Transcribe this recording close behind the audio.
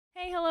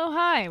Hello,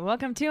 hi.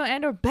 Welcome to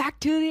and or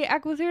back to the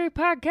Aqua Theory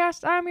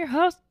Podcast. I'm your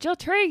host, Jill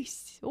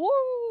Trace.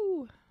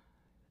 Woo!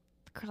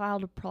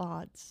 Cloud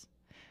applauds.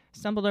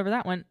 Stumbled over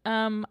that one.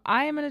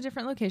 I am in a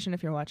different location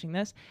if you're watching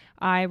this.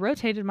 I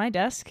rotated my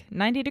desk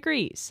 90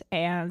 degrees,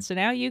 and so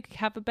now you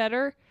have a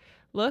better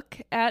look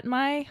at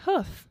my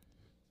hoof.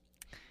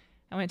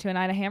 I went to an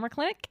Ida Hammer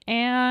clinic,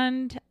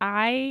 and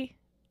I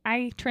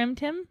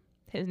trimmed him.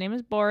 His name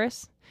is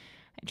Boris.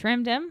 I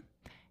trimmed him.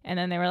 And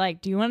then they were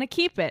like, do you want to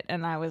keep it?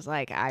 And I was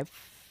like, I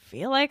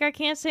feel like I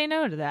can't say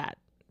no to that.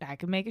 I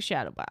could make a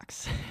shadow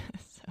box.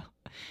 So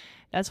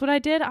that's what I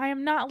did. I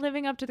am not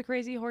living up to the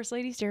crazy horse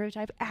lady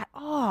stereotype at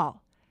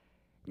all.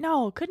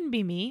 No, it couldn't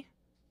be me.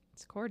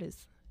 This cord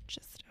is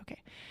just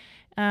okay.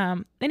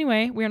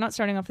 Anyway, we are not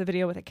starting off the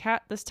video with a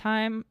cat this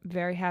time.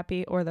 Very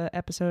happy, or the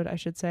episode, I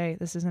should say.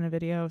 This isn't a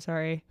video.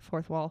 Sorry,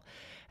 fourth wall.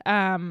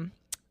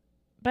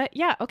 But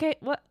yeah, okay.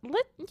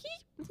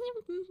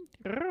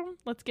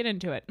 Let's get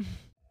into it.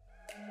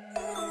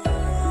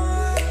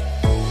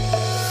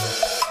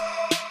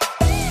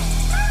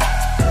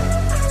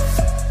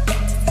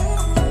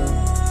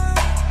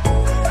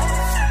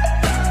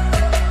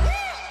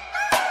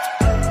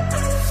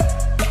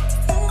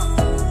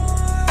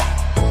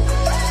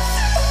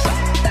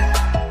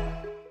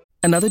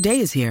 Another day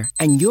is here,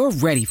 and you're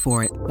ready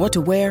for it. What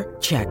to wear?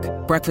 Check.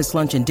 Breakfast,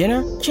 lunch, and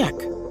dinner? Check.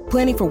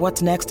 Planning for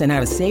what's next and how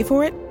to save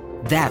for it?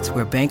 That's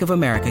where Bank of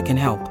America can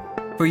help.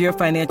 For your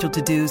financial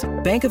to-dos,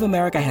 Bank of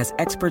America has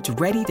experts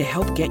ready to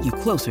help get you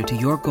closer to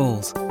your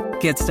goals.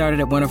 Get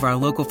started at one of our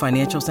local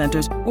financial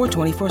centers or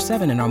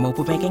 24/7 in our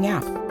mobile banking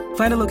app.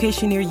 Find a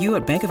location near you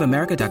at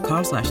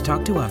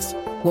bankofamerica.com/talktous.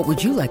 What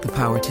would you like the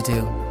power to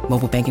do?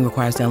 Mobile banking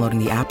requires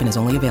downloading the app and is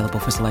only available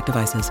for select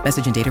devices.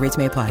 Message and data rates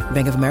may apply.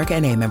 Bank of America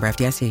N.A., member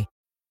FDIC.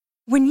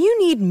 When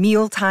you need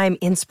mealtime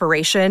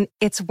inspiration,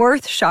 it's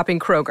worth shopping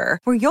Kroger,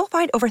 where you'll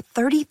find over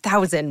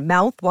 30,000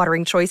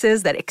 mouth-watering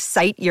choices that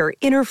excite your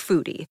inner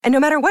foodie. And no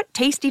matter what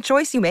tasty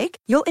choice you make,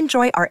 you'll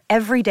enjoy our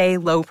everyday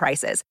low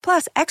prices,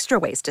 plus extra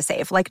ways to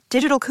save, like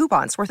digital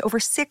coupons worth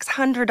over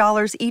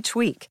 $600 each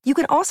week. You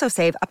can also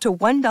save up to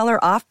 $1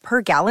 off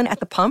per gallon at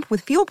the pump with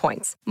fuel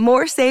points.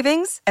 More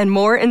savings and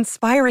more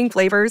inspiring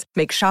flavors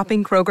make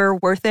shopping Kroger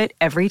worth it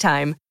every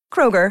time.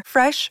 Kroger,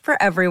 fresh for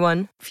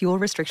everyone. Fuel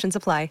restrictions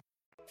apply.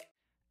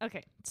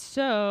 Okay,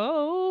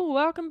 so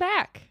welcome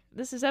back.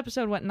 This is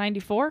episode,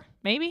 94?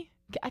 Maybe?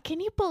 Can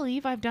you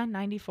believe I've done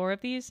 94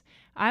 of these?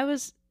 I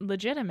was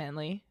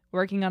legitimately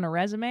working on a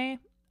resume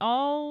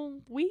all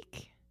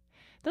week.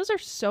 Those are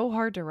so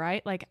hard to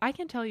write. Like, I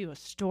can tell you a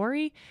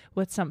story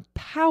with some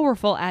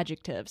powerful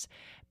adjectives,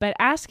 but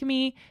ask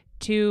me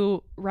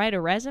to write a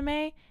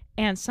resume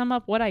and sum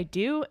up what I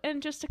do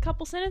in just a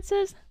couple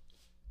sentences?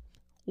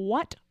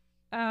 What?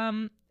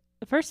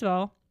 First of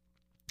all,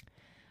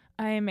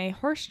 I am a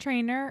horse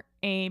trainer,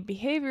 a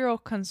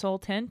behavioral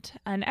consultant,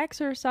 an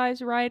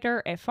exercise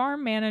writer, a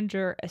farm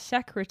manager, a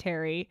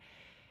secretary,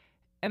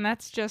 and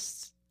that's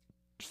just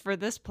for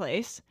this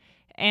place.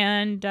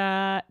 And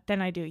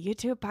then I do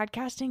YouTube,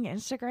 podcasting,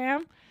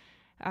 Instagram.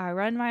 I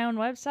run my own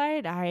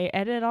website. I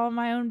edit all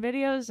my own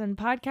videos and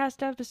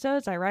podcast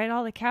episodes. I write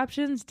all the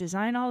captions,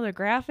 design all the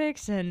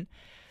graphics, and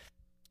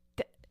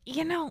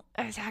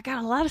I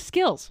got a lot of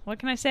skills. What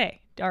can I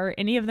say? Are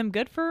any of them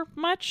good for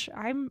much?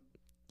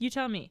 You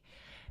tell me.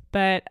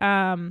 But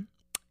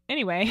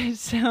anyway,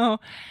 so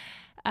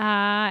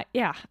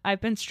yeah, I've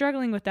been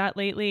struggling with that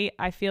lately.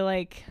 I feel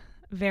like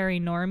very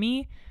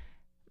normie.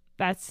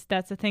 That's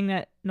a thing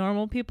that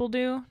normal people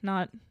do,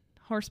 not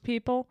horse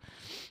people.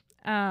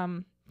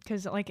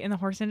 Because like in the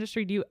horse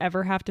industry, do you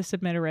ever have to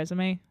submit a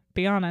resume?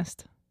 Be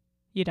honest.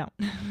 You don't.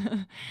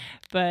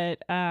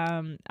 But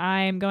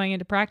I'm going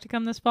into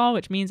practicum this fall,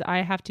 which means I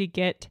have to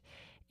get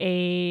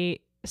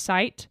a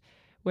site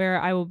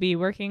where I will be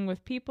working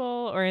with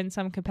people or in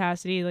some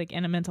capacity, like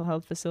in a mental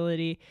health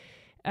facility,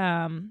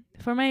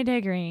 for my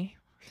degree.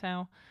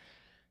 So,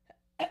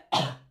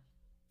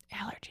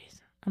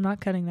 allergies. I'm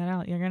not cutting that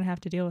out. You're going to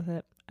have to deal with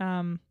it.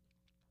 But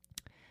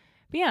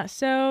yeah,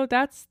 so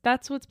that's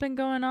what's been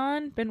going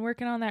on. Been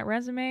working on that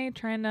resume,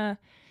 trying to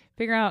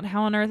figure out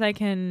how on earth I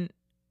can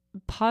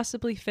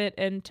possibly fit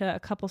into a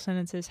couple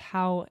sentences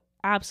how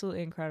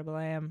absolutely incredible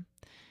I am.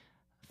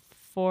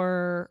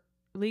 For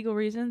legal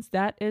reasons,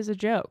 that is a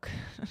joke.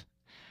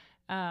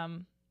 But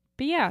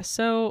yeah,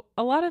 so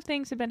a lot of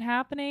things have been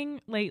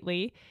happening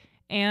lately,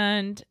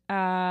 and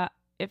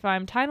if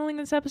I'm titling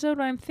this episode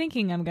what I'm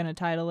thinking I'm going to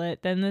title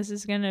it, then this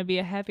is going to be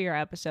a heavier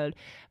episode.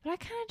 But I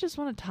kind of just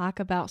want to talk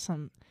about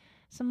some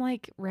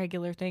like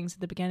regular things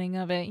at the beginning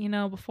of it,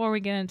 before we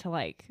get into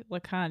like the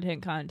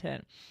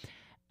content.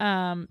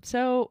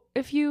 So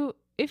if you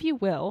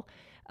will,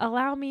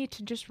 allow me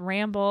to just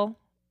ramble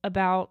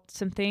about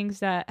some things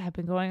that have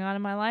been going on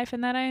in my life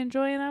and that I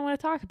enjoy and I want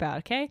to talk about.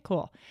 Okay,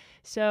 cool.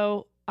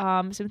 So,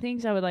 some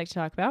things I would like to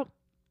talk about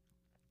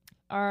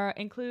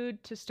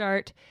include, to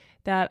start,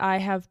 that I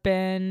have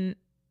been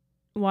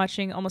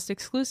watching almost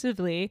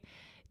exclusively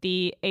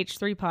the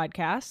H3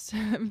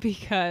 podcast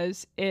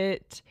because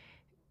it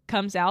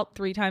comes out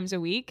 3 times a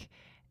week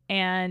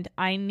and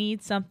I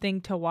need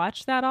something to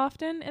watch that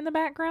often in the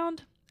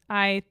background.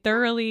 I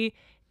thoroughly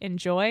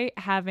enjoy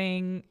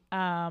having,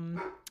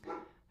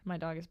 my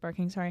dog is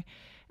barking, sorry.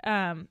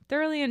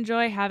 Thoroughly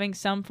enjoy having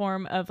some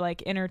form of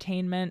like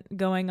entertainment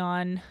going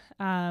on.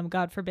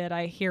 God forbid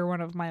I hear one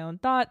of my own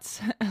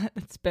thoughts.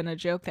 It's been a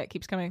joke that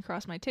keeps coming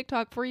across my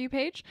TikTok For You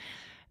page.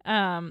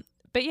 But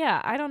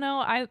yeah, I don't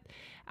know.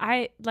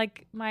 I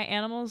like, my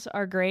animals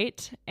are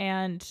great.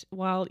 And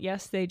while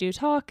yes, they do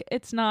talk,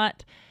 it's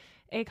not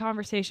a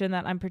conversation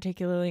that I'm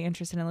particularly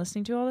interested in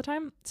listening to all the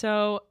time.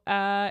 So,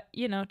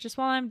 just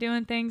while I'm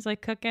doing things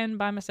like cooking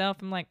by myself,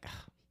 I'm like,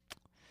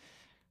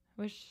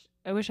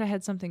 I wish I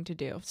had something to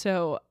do.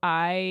 So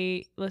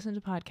I listen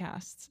to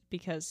podcasts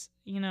because,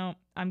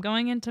 I'm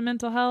going into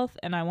mental health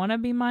and I want to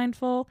be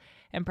mindful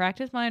and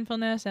practice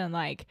mindfulness and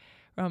like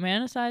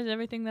romanticize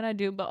everything that I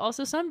do. But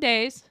also some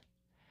days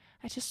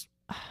I just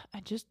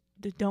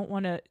don't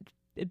want to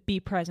be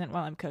present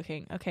while I'm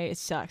cooking. Okay. It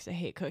sucks. I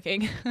hate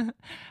cooking.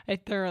 I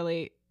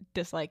thoroughly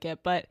dislike it,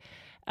 but,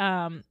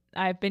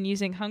 I've been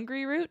using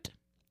Hungryroot.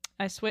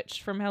 I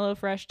switched from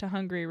HelloFresh to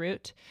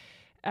Hungryroot.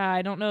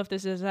 I don't know if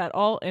this is at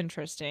all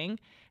interesting,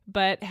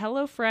 but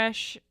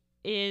HelloFresh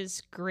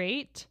is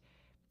great.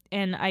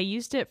 And I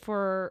used it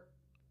for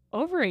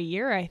over a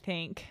year, I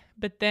think.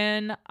 But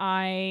then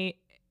I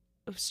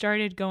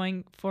started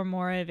going for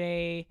more of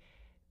a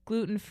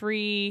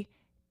gluten-free,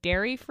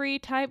 dairy-free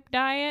type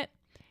diet.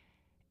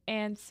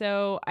 And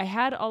so I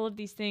had all of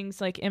these things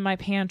like in my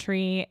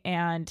pantry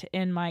and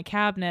in my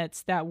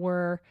cabinets that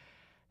were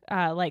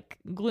like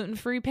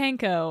gluten-free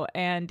panko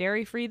and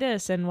dairy-free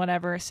this and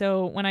whatever.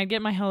 So when I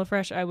get my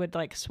HelloFresh, I would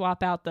like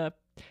swap out the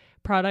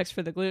products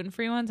for the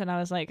gluten-free ones. And I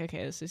was like,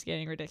 okay, this is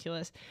getting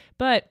ridiculous.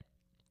 But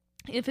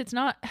if it's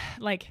not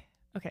like,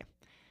 okay,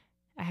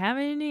 I have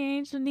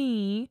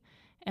ADHD,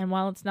 and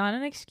while it's not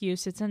an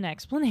excuse, it's an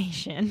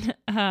explanation.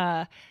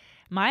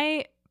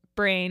 My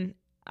brain,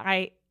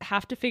 I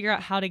have to figure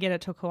out how to get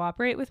it to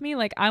cooperate with me.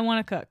 Like I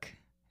want to cook,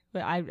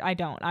 but I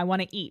don't. I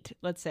want to eat,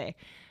 let's say.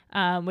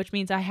 Which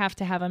means I have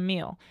to have a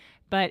meal.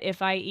 But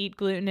if I eat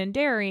gluten and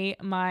dairy,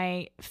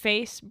 my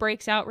face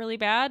breaks out really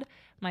bad,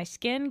 my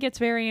skin gets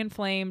very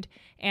inflamed,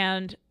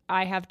 and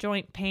I have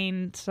joint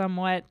pain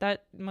somewhat.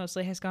 That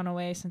mostly has gone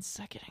away since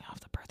getting off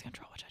the birth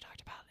control, which I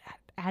talked about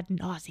ad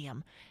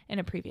nauseum in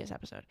a previous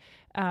episode.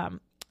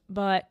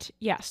 But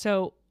yeah,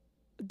 so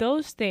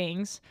those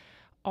things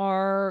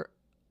are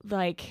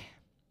like,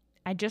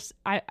 I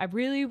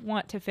really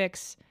want to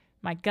fix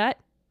my gut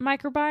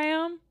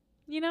microbiome,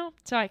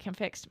 so I can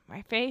fix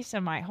my face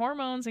and my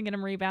hormones and get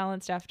them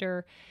rebalanced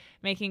after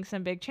making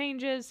some big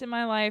changes in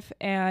my life.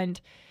 And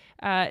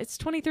it's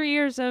 23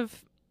 years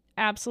of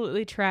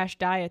absolutely trash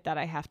diet that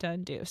I have to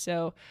undo.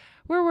 So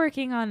we're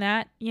working on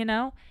that,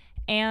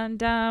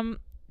 and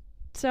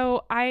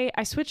so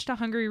I switched to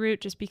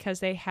Hungryroot just because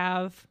they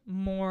have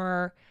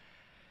more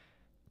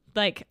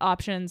like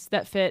options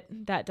that fit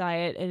that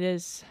diet. It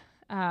is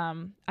I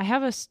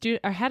had a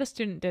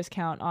student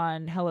discount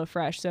on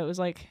HelloFresh, so it was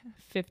like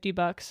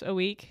 $50 a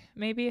week,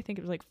 maybe. I think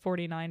it was like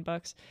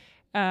 $49.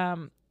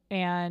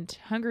 And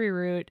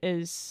Hungryroot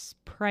is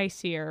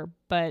pricier,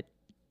 but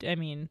I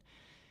mean,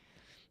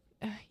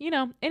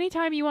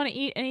 anytime you want to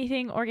eat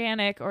anything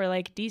organic or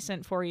like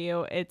decent for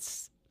you,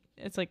 it's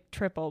like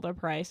triple the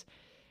price.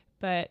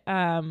 But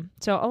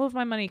so all of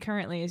my money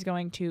currently is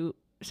going to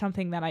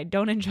something that I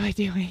don't enjoy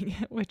doing,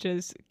 which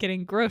is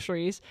getting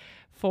groceries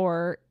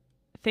for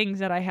things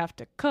that I have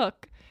to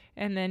cook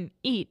and then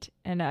eat.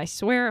 And I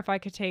swear if I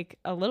could take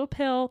a little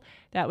pill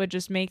that would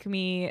just make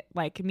me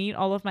like meet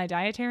all of my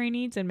dietary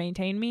needs and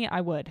maintain me, I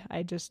would.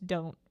 I just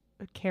don't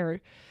care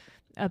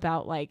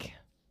about like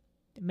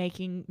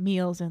making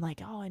meals and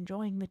like,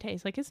 enjoying the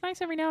taste. Like it's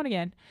nice every now and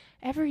again.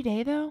 Every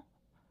day though,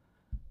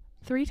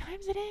 3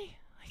 times a day,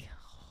 like,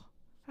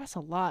 that's a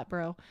lot,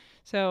 bro.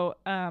 So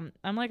I'm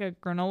like a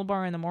granola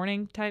bar in the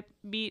morning type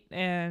beat,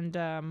 and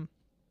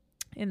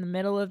in the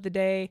middle of the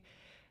day,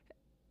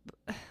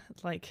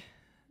 like,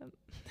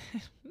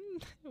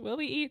 will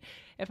we eat?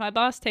 If my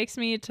boss takes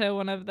me to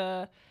one of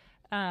the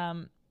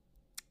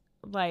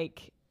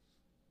like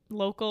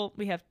local,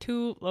 we have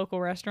 2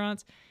 local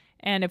restaurants,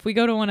 and if we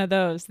go to one of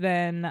those,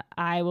 then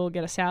I will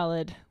get a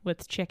salad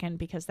with chicken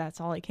because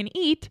that's all I can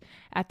eat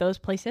at those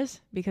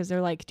places, because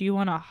they're like, do you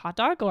want a hot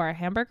dog or a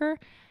hamburger?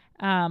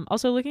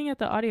 Also looking at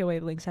the audio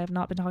wavelengths, I have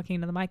not been talking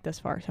to the mic this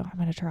far, so I'm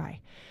going to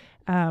try.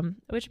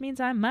 Which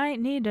means I might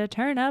need to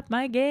turn up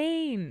my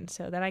gain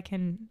so that I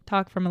can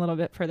talk from a little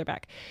bit further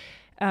back.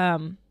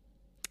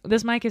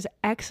 This mic is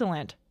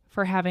excellent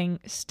for having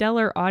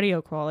stellar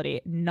audio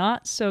quality,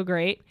 not so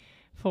great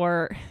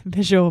for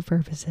visual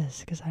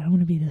purposes because I don't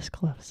want to be this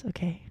close.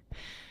 Okay.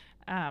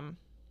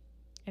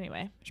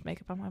 Anyway, just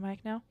makeup on my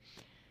mic now.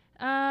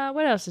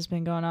 What else has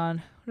been going on?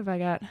 What have I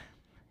got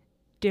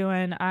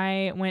doing?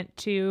 I went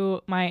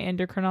to my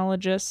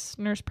endocrinologist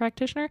nurse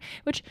practitioner,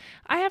 which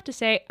I have to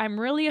say, I'm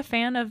really a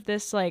fan of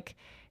this, like,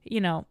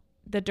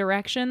 the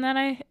direction that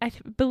I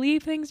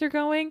believe things are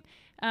going.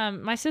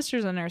 My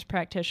sister's a nurse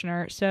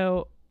practitioner,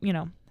 so,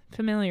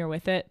 familiar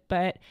with it,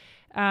 but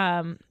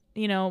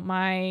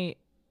my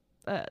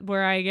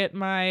where I get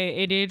my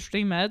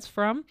ADHD meds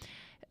from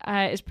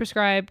is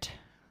prescribed.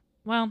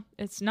 Well,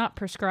 it's not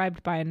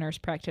prescribed by a nurse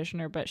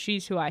practitioner, but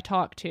she's who I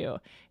talk to,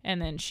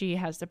 and then she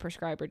has the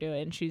prescriber do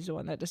it, and she's the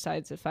one that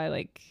decides if I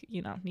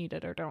need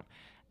it or don't,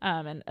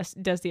 and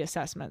does the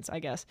assessments, I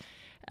guess.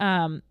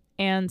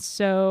 And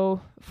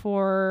so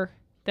for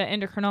the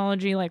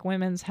endocrinology, like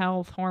women's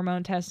health,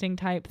 hormone testing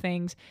type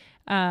things,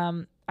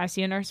 I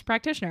see a nurse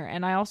practitioner,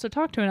 and I also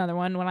talked to another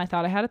one when I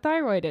thought I had a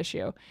thyroid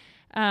issue.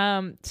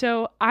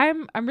 So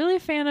I'm really a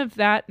fan of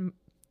that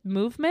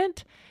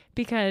movement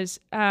because,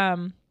 I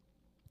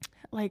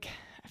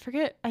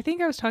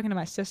think I was talking to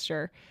my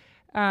sister,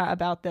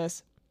 about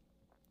this,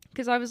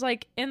 because I was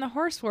like, in the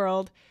horse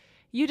world,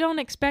 you don't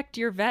expect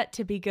your vet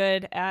to be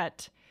good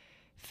at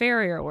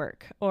farrier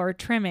work or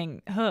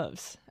trimming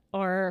hooves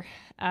or,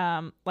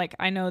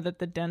 I know that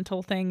the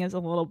dental thing is a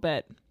little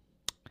bit,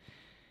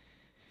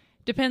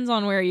 depends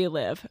on where you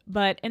live,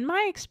 but in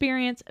my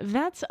experience,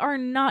 vets are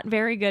not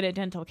very good at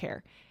dental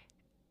care.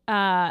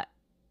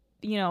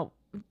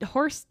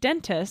 Horse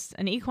dentists,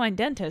 an equine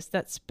dentist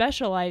that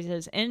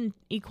specializes in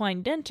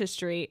equine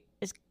dentistry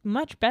is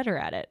much better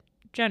at it,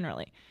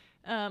 generally.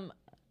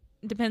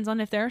 Depends on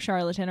if they're a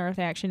charlatan or if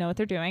they actually know what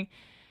they're doing.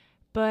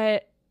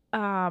 But,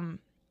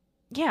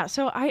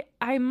 so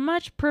I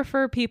much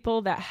prefer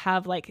people that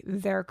have,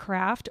 their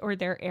craft or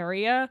their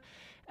area,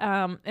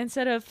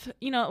 instead of,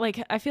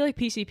 I feel like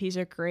PCPs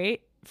are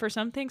great for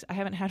some things. I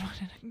haven't had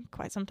one in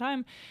quite some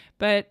time,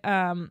 but,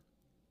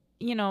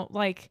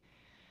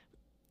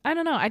 I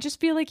don't know. I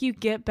just feel like you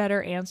get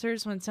better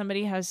answers when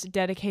somebody has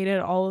dedicated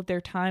all of their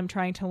time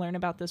trying to learn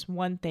about this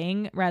one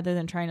thing rather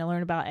than trying to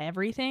learn about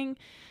everything.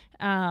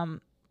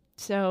 And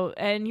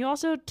you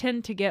also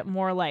tend to get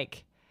more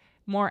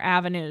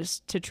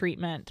avenues to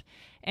treatment.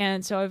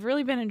 And so I've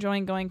really been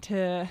enjoying going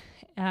to,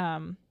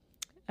 an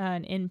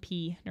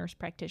NP, nurse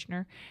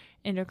practitioner,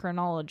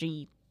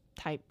 endocrinology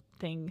type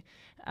thing.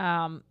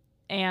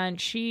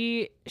 And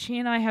she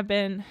and I have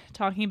been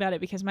talking about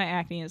it because my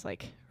acne is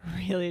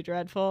really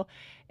dreadful,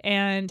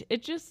 and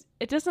it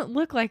doesn't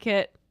look like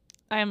it.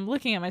 I'm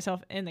looking at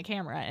myself in the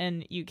camera,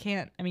 and you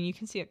can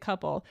see a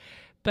couple,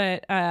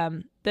 but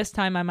this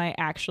time I might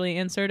actually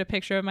insert a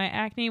picture of my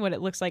acne, what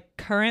it looks like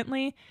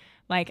currently.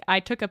 I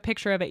took a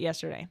picture of it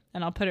yesterday,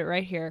 and I'll put it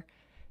right here.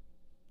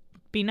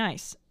 Be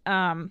nice.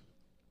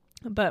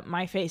 But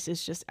my face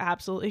is just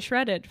absolutely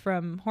shredded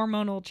from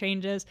hormonal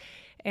changes.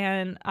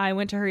 And I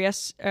went to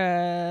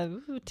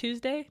her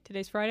Tuesday.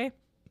 Today's Friday.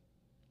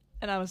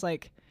 And I was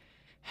like,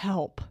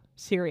 help,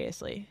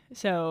 seriously.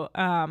 So,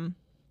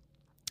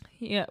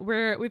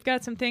 we've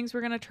got some things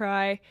we're going to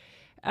try.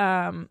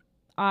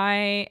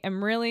 I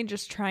am really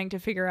just trying to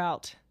figure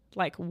out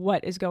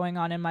what is going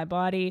on in my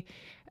body.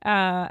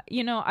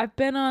 I've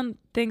been on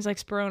things like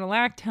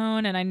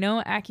spironolactone, and I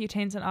know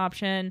Accutane's an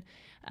option.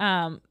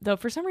 Though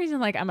for some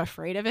reason, I'm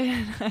afraid of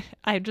it.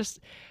 I just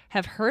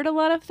have heard a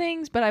lot of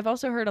things, but I've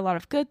also heard a lot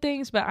of good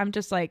things, but I'm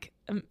just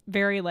I'm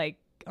very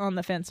on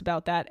the fence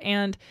about that.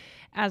 And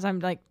as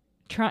I'm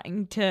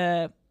trying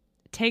to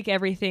take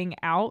everything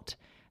out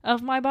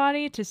of my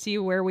body to see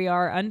where we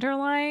are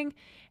underlying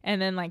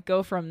and then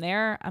go from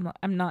there,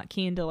 I'm not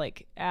keen to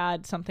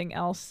add something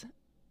else,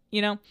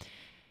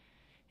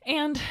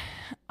 and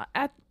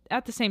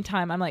at the same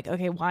time, I'm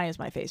okay, why is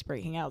my face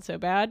breaking out so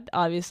bad?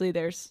 Obviously,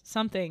 there's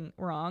something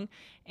wrong.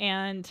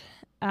 And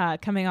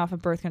coming off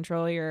of birth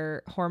control,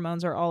 your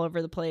hormones are all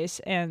over the place.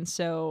 And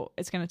so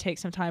it's going to take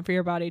some time for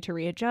your body to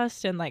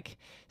readjust and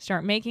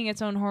start making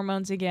its own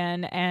hormones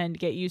again and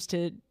get used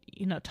to,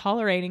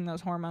 tolerating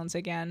those hormones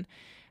again,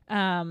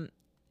 and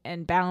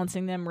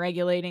balancing them,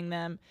 regulating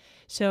them.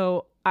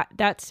 So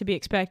that's to be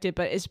expected.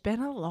 But it's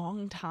been a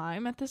long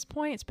time at this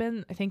point. It's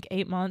been, I think,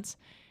 8 months.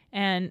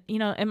 And,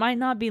 it might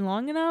not be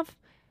long enough,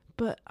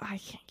 but I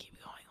can't keep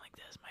going like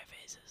this. My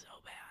face is so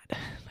bad.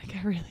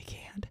 I really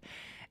can't.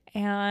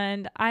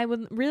 And I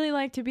would really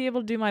like to be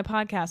able to do my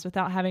podcast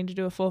without having to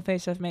do a full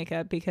face of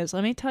makeup, because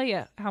let me tell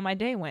you how my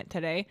day went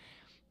today.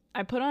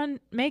 I put on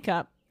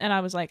makeup and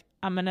I was like,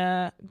 I'm going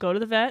to go to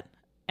the vet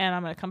and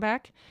I'm going to come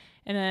back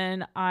and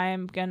then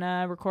I'm going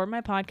to record my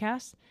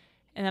podcast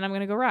and then I'm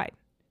going to go ride,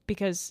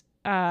 because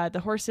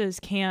the horses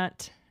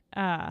can't,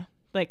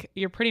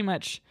 you're pretty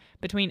much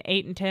between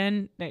 8 and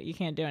 10 that you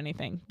can't do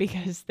anything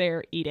because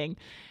they're eating.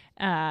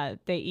 They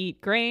eat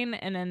grain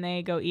and then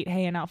they go eat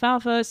hay and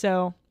alfalfa.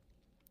 So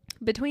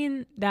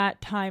between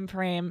that time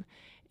frame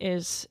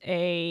is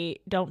a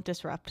don't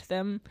disrupt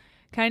them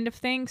kind of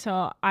thing.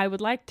 So I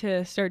would like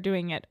to start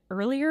doing it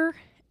earlier.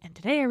 And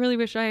today I really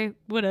wish I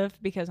would have,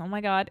 because oh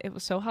my God, it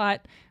was so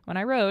hot when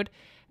I rode.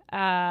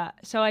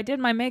 So I did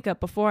my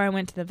makeup before I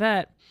went to the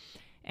vet.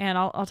 And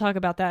I'll talk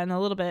about that in a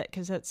little bit,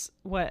 because that's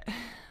what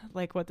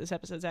this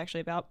episode's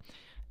actually about.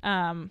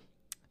 But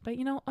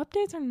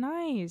updates are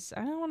nice.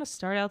 I don't want to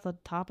start out the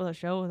top of the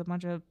show with a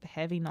bunch of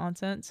heavy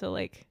nonsense. So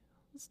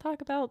let's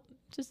talk about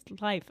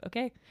just life,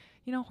 okay?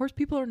 Horse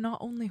people are not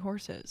only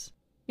horses.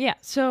 Yeah.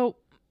 So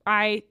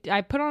I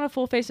put on a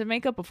full face of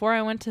makeup before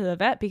I went to the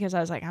vet because I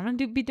was like, I'm going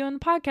to be doing the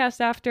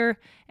podcast after.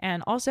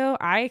 And also,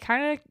 I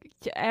kind of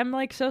am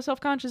like so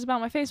self-conscious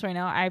about my face right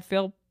now. I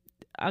feel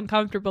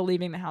uncomfortable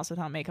leaving the house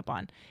without makeup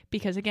on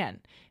because, again,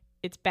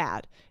 it's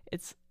bad.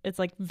 It's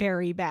like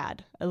very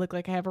bad. I look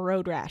like I have a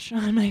road rash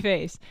on my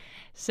face.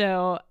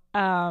 So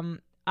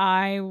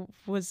I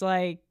was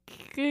like,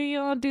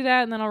 I'll do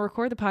that and then I'll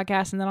record the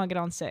podcast and then I'll get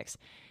on 6.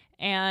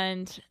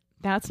 And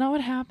that's not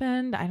what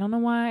happened. I don't know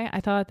why. I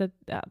thought that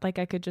like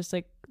I could just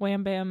like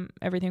wham bam,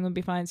 everything would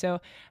be fine. So I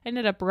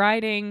ended up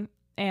writing,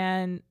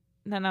 and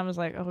then I was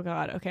like, oh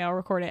God, okay, I'll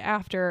record it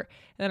after.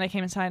 And then I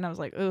came inside and I was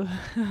like, ooh,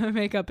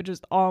 makeup had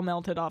just all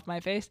melted off my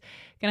face.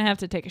 Gonna have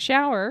to take a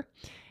shower,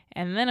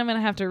 and then I'm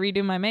gonna have to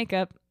redo my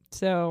makeup.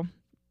 So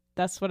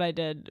that's what I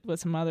did with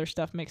some other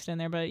stuff mixed in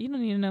there, but you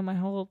don't need to know my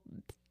whole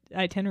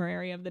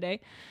itinerary of the day.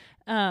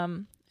 I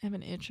have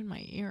an itch in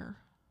my ear.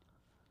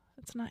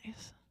 That's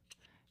nice.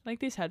 Like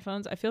these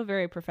headphones, I feel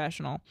very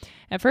professional.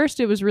 At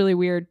first, it was really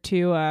weird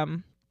because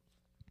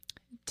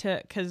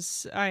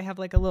I have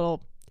like a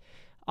little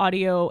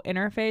audio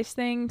interface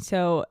thing,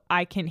 so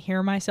I can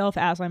hear myself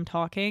as I'm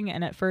talking.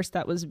 And at first,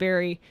 that was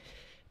very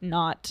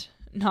not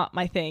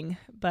my thing.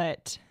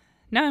 But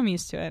now I'm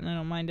used to it, and I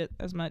don't mind it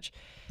as much.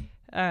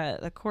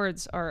 The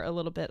cords are a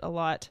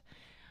lot.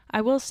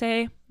 I will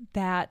say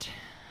that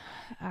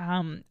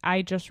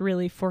I just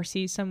really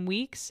foresee some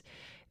weeks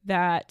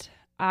that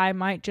I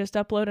might just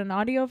upload an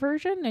audio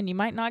version and you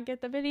might not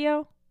get the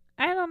video.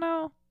 I don't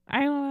know.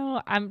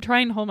 I'm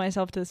trying to hold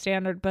myself to the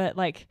standard, but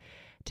like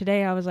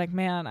today I was like,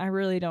 man, I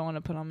really don't want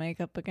to put on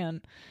makeup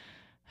again.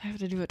 I have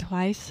to do it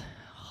twice.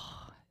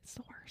 Oh, it's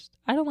the worst.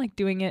 I don't like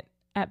doing it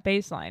at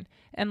baseline,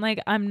 and like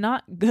I'm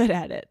not good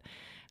at it.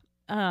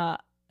 I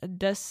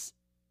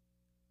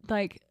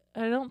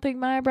don't think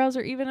my eyebrows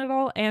are even at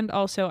all, and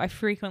also I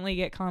frequently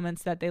get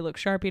comments that they look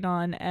Sharpied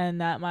on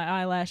and that my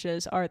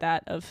eyelashes are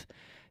that of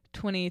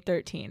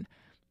 2013.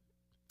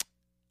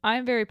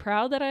 I'm very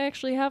proud that I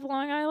actually have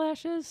long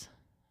eyelashes,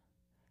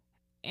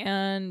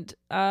 and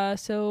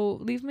so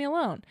leave me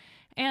alone.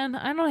 And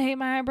I don't hate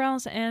my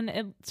eyebrows, and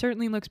it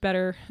certainly looks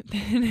better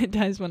than it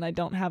does when I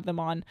don't have them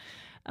on.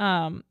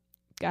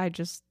 I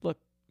just look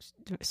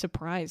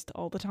surprised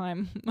all the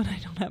time when I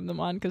don't have them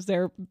on because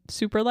they're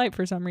super light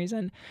for some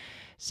reason.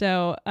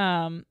 So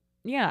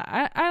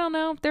yeah, I don't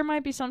know. There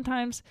might be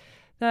sometimes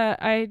that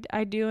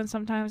I do and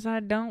sometimes I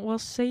don't. We'll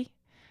see.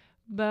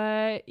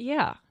 But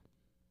yeah.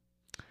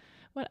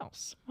 What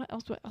else? I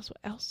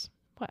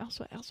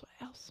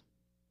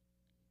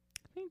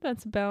think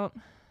that's about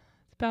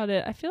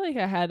it. I feel like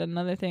I had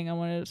another thing I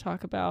wanted to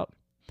talk about.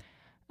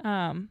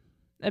 I've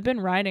been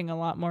writing a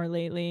lot more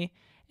lately,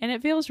 and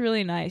it feels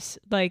really nice.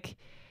 Like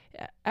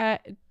I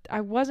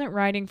wasn't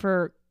writing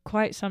for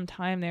quite some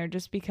time there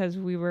just because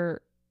we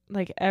were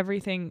like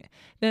everything,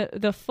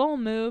 the full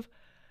move.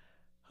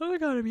 Oh my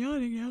God, I'm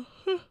yawning now.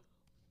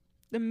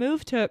 The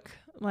move took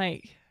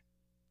like,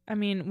 I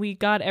mean, we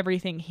got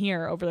everything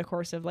here over the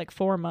course of like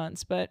 4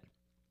 months, but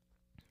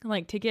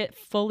like to get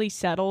fully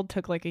settled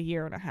took like 1.5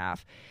 years.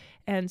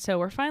 And so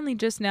we're finally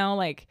just now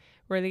like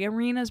where the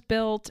arena's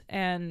built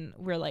and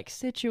we're like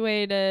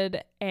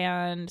situated.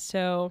 And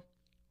so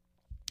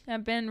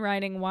I've been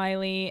writing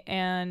Wiley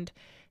and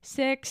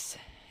 6,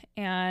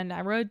 and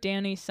I wrote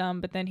Danny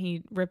some, but then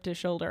he ripped his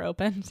shoulder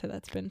open. So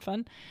that's been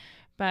fun.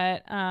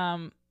 But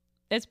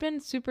it's been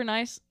super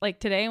nice. Like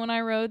today when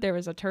I rode, there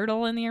was a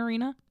turtle in the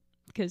arena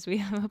because we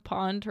have a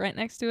pond right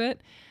next to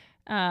it.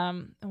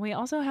 We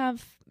also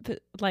have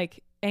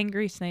like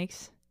angry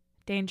snakes,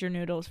 danger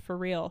noodles for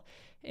real,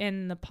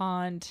 in the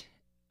pond.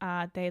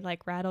 They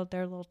like rattled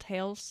their little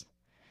tails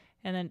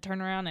and then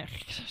turn around and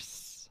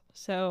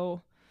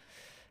so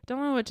don't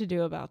know what to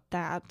do about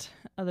that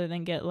other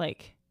than get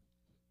like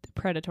the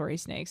predatory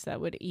snakes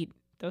that would eat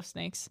those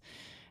snakes.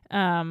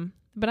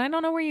 But I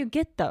don't know where you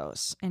get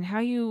those and how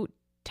you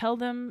tell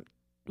them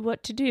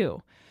what to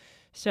do.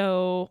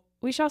 So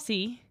we shall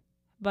see.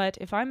 But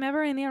if I'm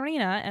ever in the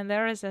arena and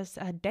there is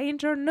a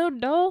danger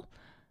noodle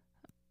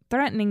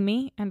threatening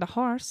me and a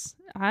horse,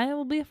 I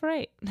will be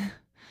afraid.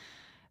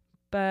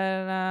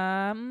 But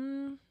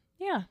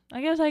yeah,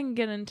 I guess I can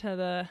get into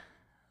the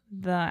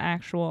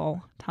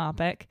actual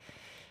topic.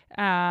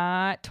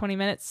 20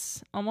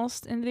 minutes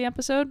almost into the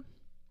episode.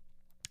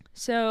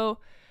 So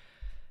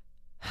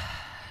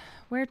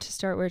where to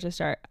start?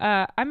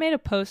 I made a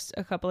post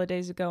a couple of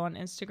days ago on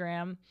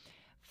Instagram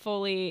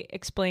fully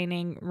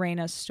explaining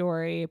Raina's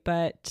story,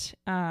 but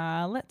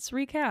let's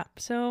recap.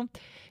 So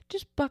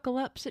just buckle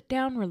up, sit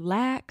down,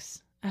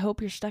 relax. I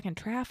hope you're stuck in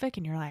traffic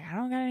and you're like, I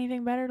don't got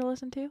anything better to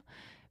listen to,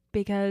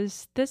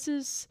 because this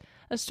is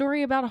a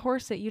story about a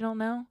horse that you don't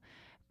know,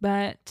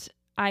 but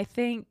I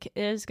think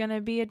is going to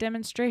be a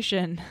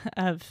demonstration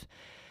of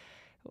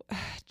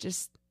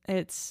just,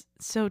 it's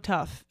so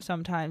tough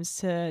sometimes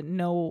to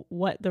know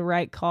what the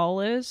right call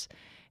is.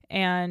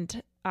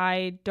 And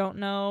I don't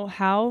know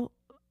how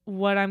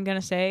what I'm going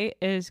to say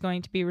is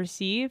going to be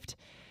received,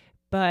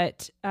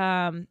 but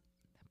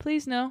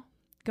please know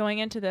going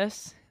into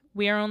this,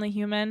 we are only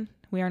human.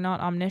 We are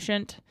not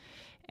omniscient.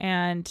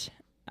 and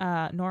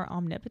nor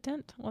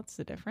omnipotent. What's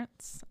the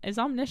difference? Is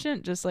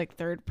omniscient just like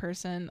third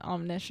person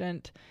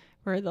omniscient,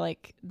 where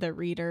the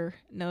reader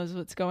knows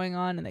what's going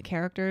on and the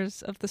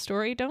characters of the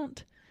story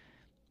don't?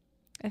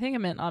 I think I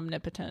meant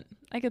omnipotent.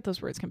 I get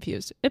those words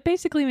confused. It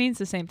basically means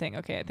the same thing.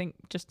 Okay, I think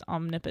just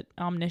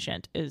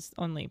omniscient is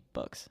only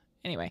books.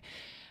 Anyway,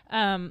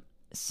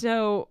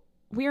 so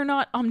we are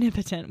not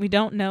omnipotent. We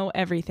don't know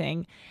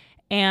everything.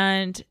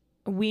 And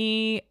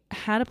we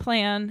had a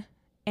plan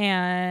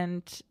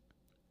and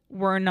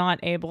were not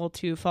able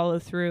to follow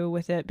through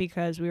with it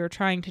because we were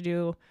trying to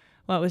do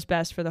what was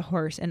best for the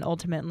horse and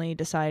ultimately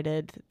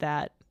decided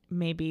that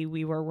maybe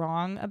we were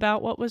wrong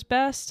about what was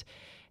best.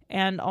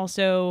 And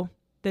also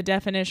the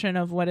definition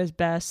of what is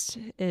best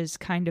is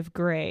kind of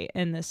gray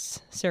in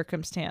this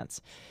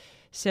circumstance.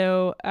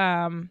 So,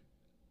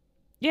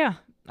 yeah,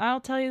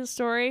 I'll tell you the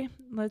story.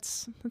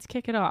 Let's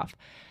kick it off.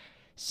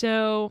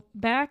 So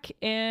back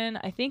in,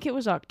 I think it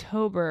was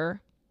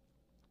October.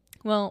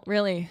 Well,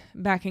 really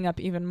backing up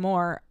even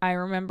more, I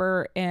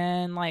remember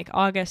in like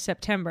August,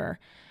 September,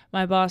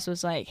 my boss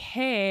was like,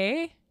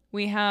 hey,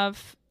 we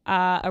have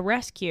a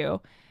rescue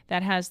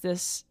that has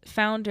this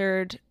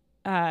foundered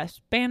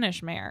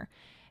Spanish mare,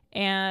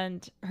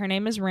 and her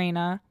name is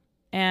Reina,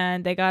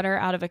 and they got her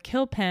out of a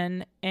kill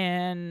pen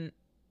in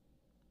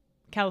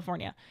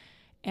California.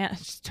 And I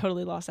just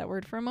totally lost that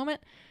word for a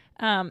moment.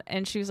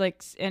 And she was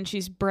like, and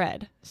she's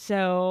bred.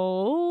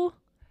 So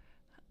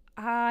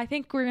I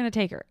think we're going to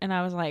take her. And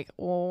I was like,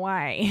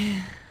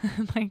 why?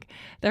 Like,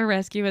 the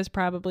rescue is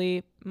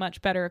probably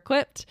much better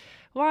equipped.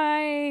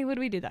 Why would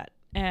we do that?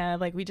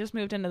 Like, we just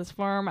moved into this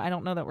farm. I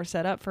don't know that we're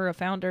set up for a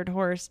foundered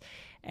horse.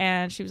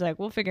 And she was like,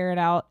 we'll figure it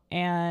out.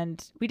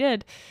 And we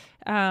did.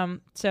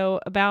 So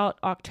about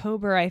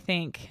October, I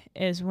think,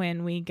 is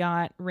when we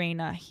got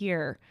Reina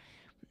here.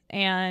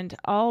 And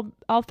I'll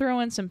throw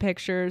in some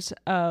pictures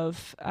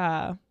of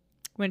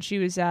when she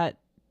was at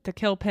the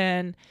kill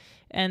pen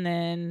and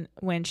then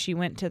when she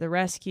went to the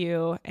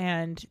rescue.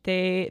 And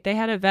they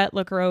had a vet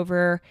look her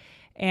over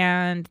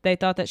and they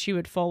thought that she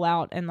would foal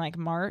out in like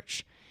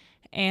March.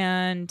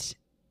 And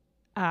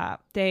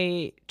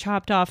they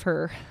chopped off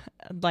her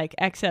like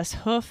excess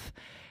hoof.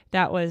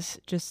 That was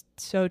just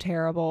so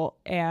terrible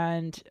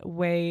and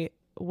way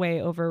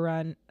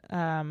overrun.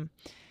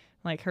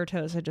 Like her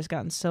toes had just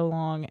gotten so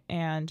long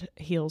and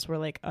heels were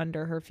like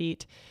under her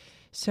feet.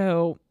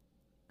 So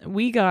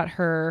we got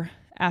her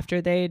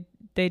after they'd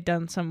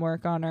done some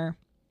work on her.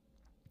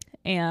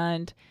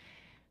 And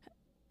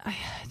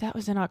that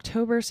was in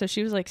October. So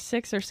she was like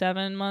 6 or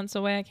 7 months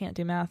away. I can't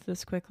do math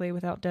this quickly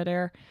without dead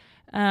air.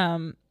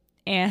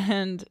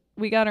 And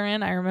we got her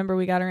in. I remember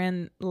we got her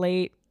in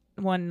late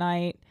one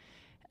night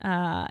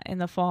in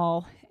the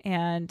fall.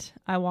 And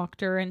I walked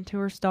her into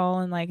her stall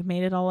and like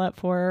made it all up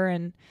for her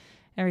and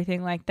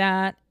everything like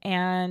that.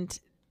 And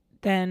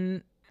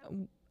then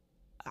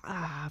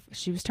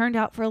she was turned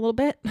out for a little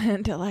bit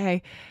until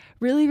I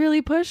really,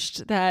 really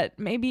pushed that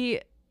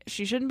maybe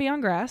she shouldn't be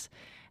on grass.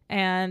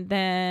 And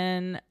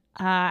then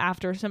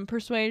after some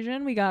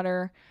persuasion, we got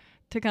her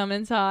to come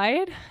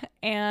inside,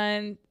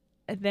 and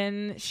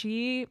then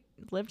she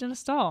lived in a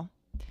stall.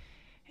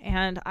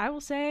 And I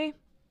will say,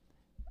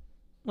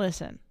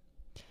 listen,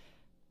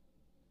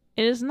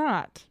 it is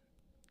not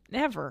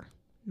ever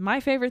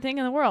my favorite thing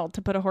in the world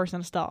to put a horse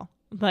in a stall.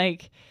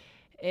 Like,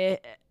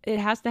 it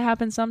has to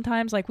happen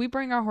sometimes. Like, we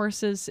bring our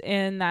horses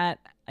in that,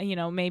 you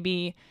know,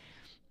 maybe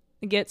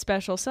get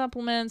special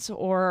supplements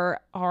or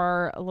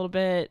are a little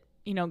bit,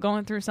 you know,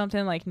 going through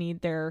something, like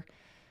need their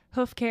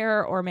hoof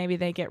care, or maybe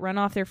they get run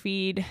off their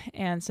feed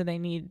and so they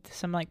need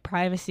some like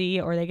privacy,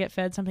 or they get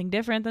fed something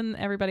different than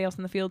everybody else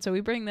in the field. So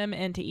we bring them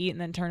in to eat and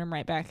then turn them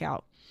right back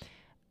out.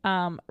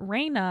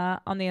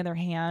 Reina, on the other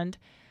hand,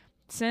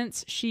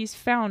 since she's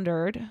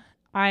foundered,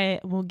 I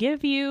will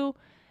give you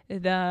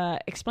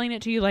explain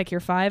it to you like your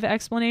 5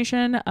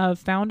 explanation of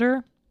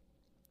founder.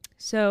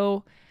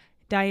 So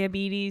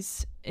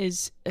diabetes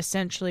is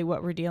essentially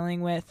what we're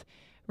dealing with.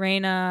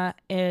 Reina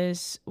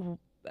is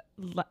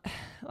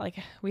like,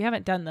 we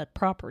haven't done the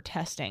proper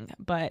testing,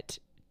 but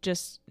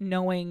just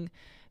knowing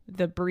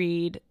the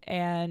breed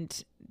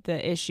and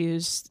the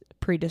issues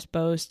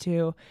predisposed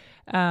to,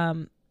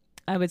 I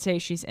would say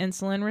she's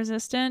insulin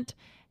resistant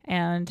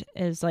and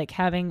is like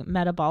having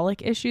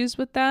metabolic issues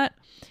with that,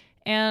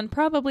 and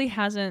probably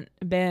hasn't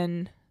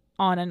been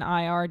on an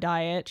IR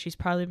diet. She's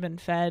probably been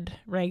fed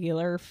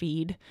regular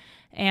feed,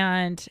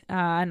 and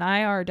an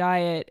IR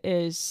diet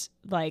is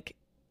like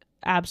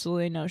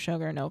absolutely no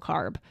sugar, no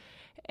carb,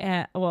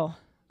 well,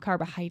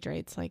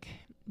 carbohydrates, like,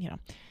 you know,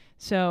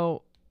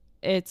 so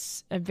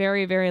it's a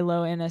very, very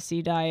low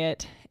NSC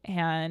diet.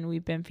 And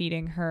we've been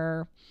feeding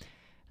her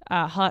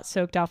hot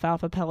soaked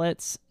alfalfa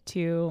pellets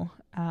to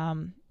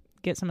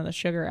get some of the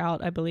sugar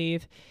out, I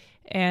believe.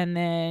 And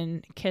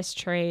then Kiss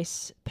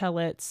Trace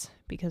pellets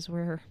because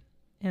we're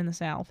in the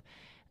South,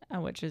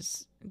 which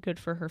is good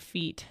for her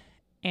feet.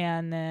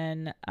 And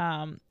then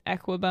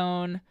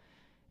Equibone,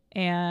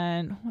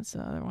 and what's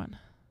the other one?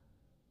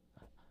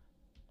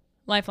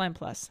 Lifeline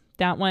Plus.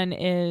 That one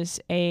is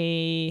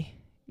a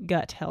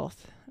gut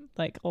health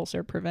like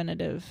ulcer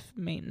preventative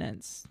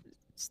maintenance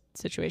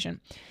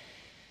situation.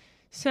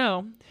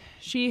 So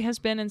she has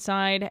been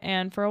inside,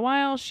 and for a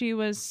while she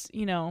was,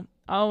 you know,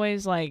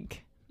 always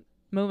like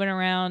moving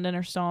around in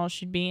her stall.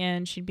 She'd be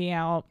in, she'd be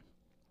out,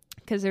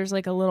 because there's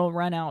like a little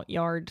run out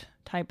yard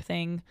type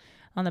thing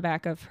on the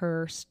back of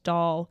her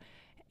stall.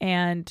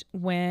 And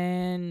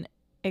when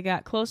it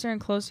got closer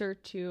and closer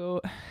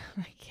to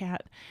my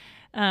cat,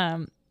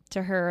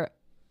 to her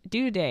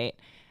due date,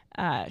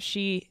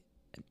 she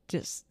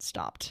just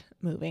stopped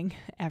moving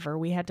ever.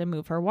 We had to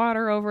move her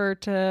water over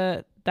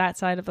to that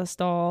side of the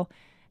stall.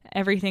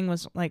 Everything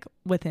was like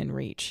within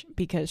reach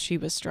because she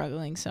was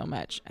struggling so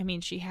much. I mean,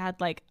 she had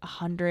like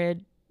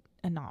 100,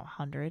 not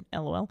 100,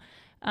 LOL,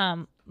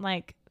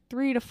 like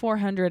 300 to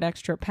 400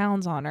 extra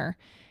pounds on her.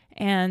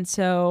 And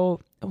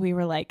so we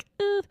were like,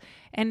 ugh.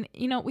 And,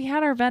 you know, we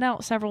had our vet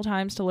out several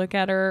times to look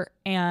at her,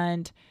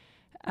 and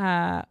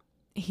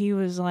he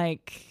was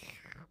like,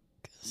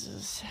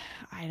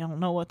 I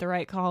don't know what the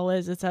right call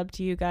is. It's up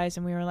to you guys.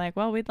 And we were like,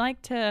 well, we'd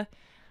like to,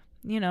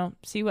 you know,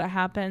 see what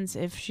happens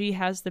if she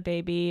has the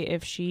baby,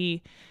 if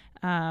she,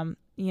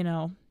 you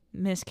know,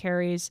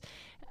 miscarries,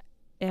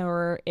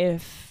 or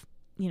if,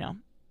 you know,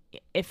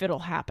 if it'll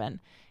happen.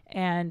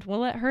 And we'll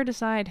let her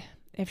decide.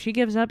 If she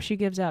gives up, she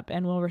gives up,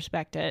 and we'll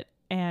respect it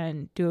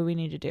and do what we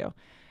need to do.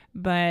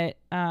 But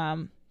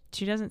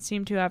she doesn't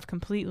seem to have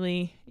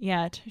completely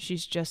yet.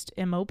 She's just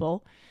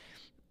immobile.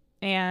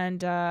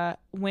 And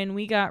when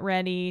we got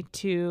ready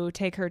to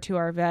take her to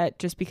our vet,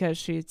 just because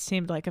she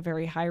seemed like a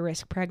very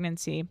high-risk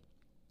pregnancy,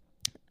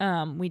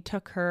 we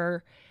took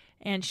her,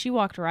 and she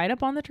walked right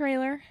up on the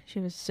trailer. She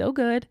was so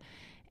good.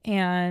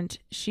 And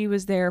she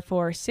was there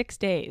for 6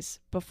 days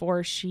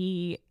before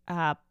she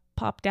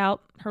popped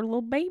out her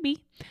little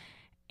baby.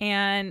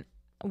 And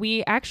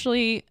we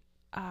actually,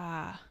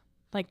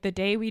 like the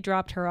day we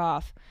dropped her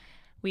off,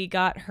 we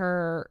got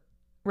her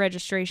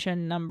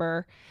registration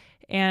number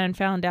and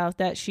found out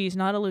that she's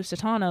not a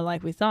Lusitano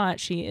like we thought.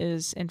 She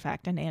is, in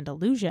fact, an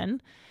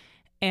Andalusian.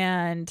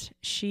 And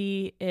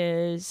she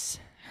is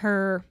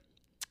her,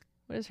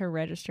 what is her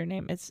registered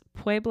name? It's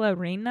Puebla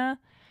Reina.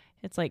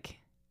 It's like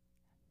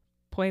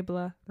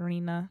Puebla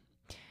Reina.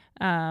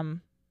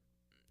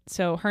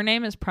 So her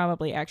name is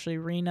probably actually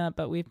Rena,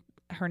 but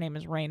her name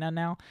is Reina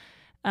now.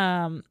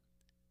 I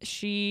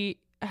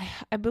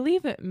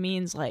believe it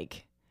means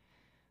like,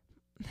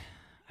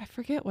 I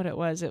forget what it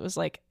was. It was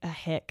like a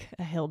hick,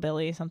 a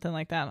hillbilly, something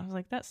like that. I was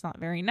like, that's not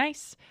very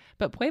nice.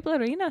 But Puebla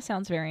Reina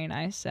sounds very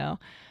nice, so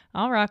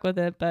I'll rock with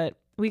it. But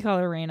we call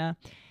her Reina.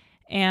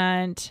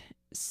 And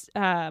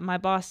my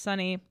boss,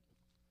 Sunny,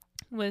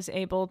 was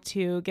able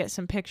to get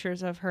some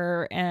pictures of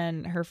her,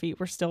 and her feet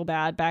were still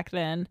bad back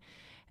then,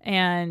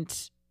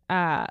 and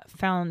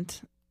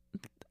found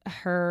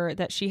her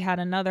that she had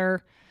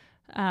another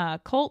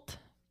colt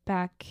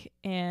back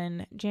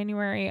in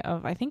January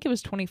of, I think it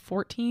was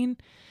 2014.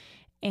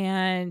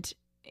 And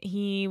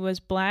he was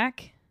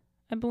black,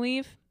 I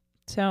believe.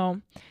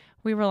 So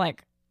we were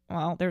like,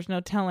 well, there's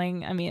no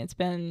telling. I mean, it's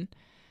been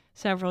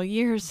several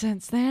years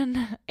since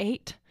then,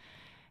 8.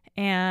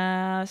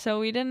 And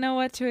so we didn't know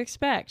what to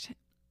expect.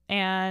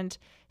 And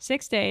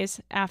 6 days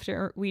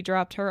after we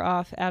dropped her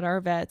off at our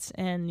vet's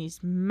in these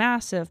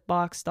massive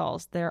box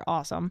stalls, they're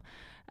awesome.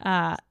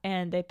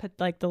 And they put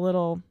like the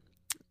little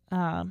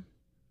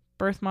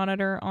birth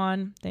monitor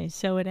on. They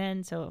sew it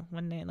in, so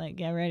when they like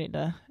get ready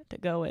to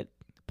go, it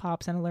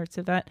pops and alerts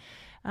the vet.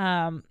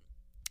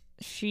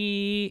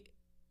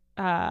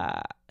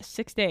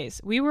 6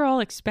 days. We were all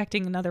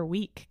expecting another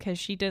week because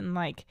she didn't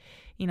like,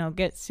 you know,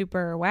 get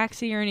super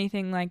waxy or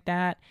anything like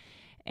that.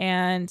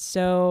 And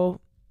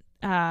so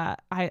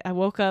I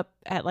woke up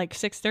at like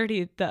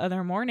 6:30 the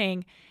other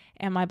morning,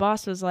 and my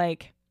boss was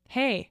like,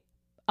 hey,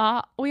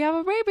 we have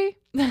a baby.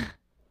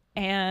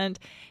 And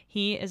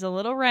he is a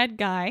little red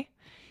guy.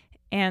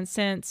 And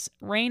since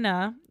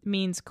Reina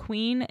means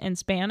queen in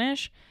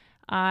Spanish,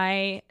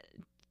 I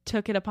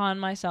took it upon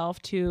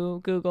myself to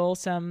Google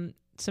some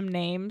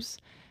names.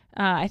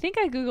 I think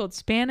I Googled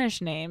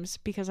Spanish names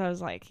because I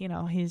was like, you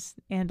know, he's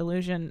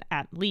Andalusian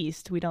at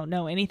least. We don't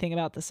know anything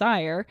about the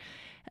sire.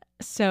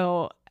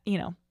 So, you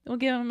know, we'll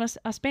give him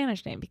a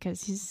Spanish name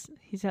because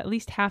he's at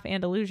least half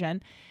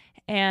Andalusian.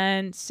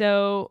 And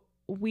so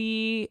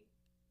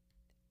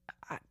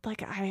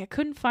I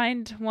couldn't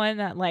find one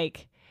that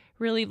like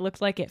really looked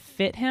like it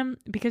fit him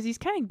because he's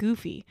kind of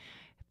goofy,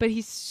 but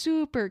he's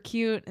super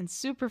cute and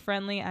super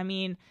friendly. I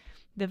mean,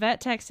 the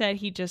vet tech said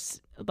he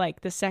just,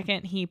 like, the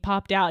second he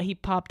popped out, he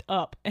popped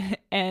up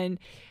and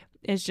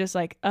is just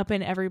like up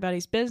in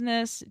everybody's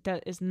business,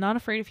 that is not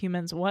afraid of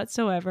humans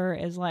whatsoever,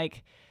 is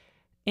like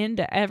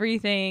into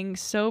everything,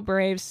 so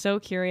brave, so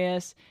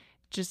curious,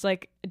 just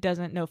like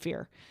doesn't know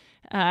fear.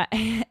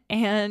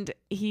 And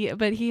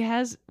he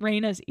has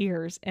Reina's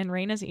ears, and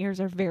Reina's ears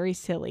are very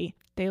silly.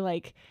 They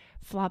like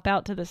flop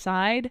out to the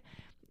side,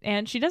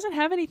 and she doesn't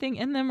have anything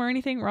in them or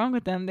anything wrong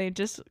with them. They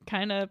just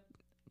kind of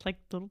like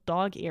little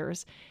dog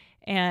ears,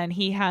 and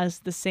he has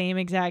the same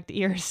exact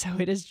ears, so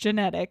it is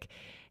genetic.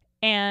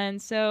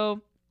 And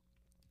so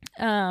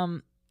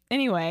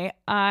anyway,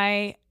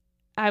 I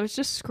I was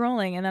just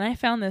scrolling, and then I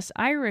found this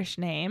Irish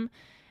name,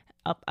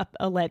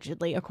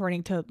 allegedly,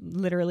 according to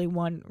literally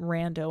one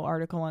rando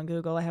article on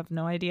Google. I have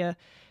no idea.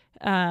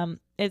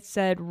 It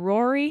said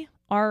Rory,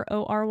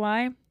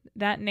 Rory.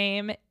 That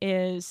name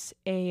is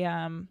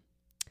an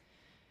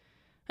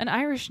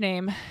Irish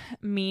name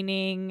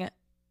meaning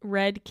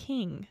Red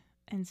King.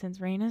 And since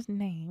Rhaena's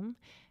name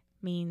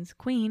means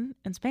queen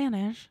in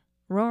Spanish,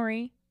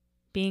 Rory,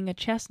 being a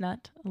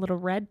chestnut, a little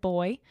red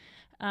boy,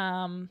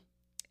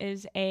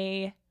 is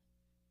a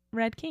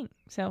Red King.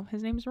 So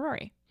his name is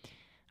Rory.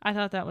 I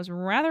thought that was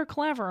rather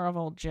clever of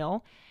old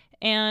Jill.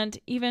 And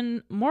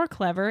even more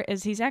clever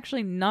is he's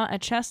actually not a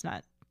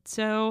chestnut.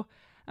 So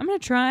I'm going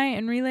to try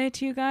and relay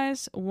to you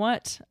guys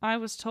what I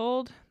was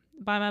told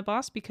by my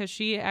boss, because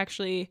she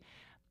actually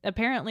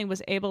apparently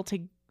was able to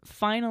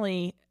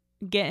finally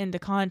get into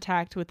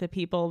contact with the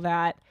people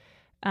that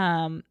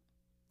own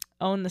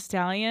the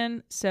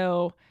stallion.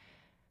 So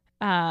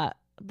I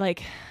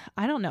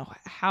don't know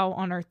how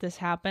on earth this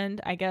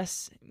happened. I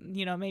guess,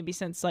 maybe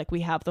since like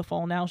we have the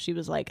foal now, she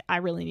was like, I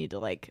really need to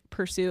like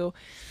pursue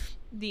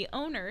the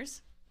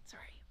owners.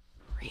 Sorry,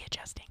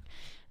 readjusting.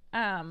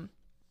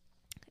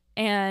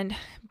 And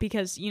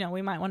because,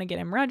 we might want to get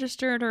him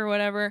registered or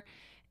whatever.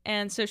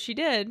 And so she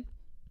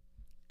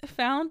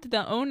found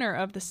the owner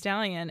of the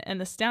stallion, and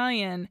the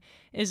stallion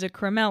is a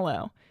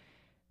Cremello.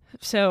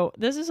 So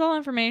this is all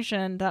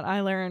information that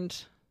I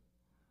learned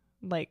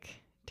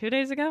like 2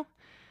 days ago.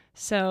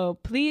 So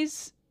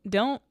please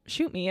don't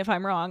shoot me if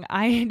I'm wrong.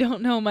 I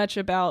don't know much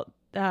about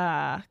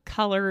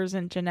colors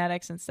and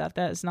genetics and stuff.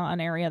 That is not an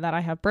area that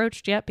I have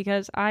broached yet,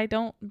 because I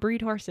don't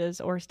breed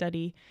horses or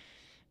study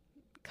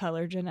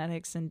color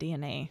genetics and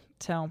DNA.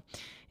 So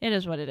it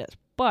is what it is.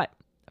 But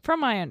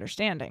from my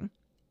understanding,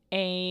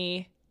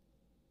 I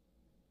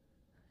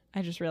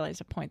just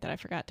realized a point that I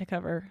forgot to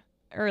cover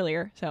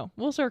earlier. So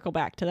we'll circle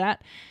back to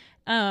that.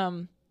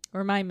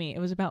 Remind me, it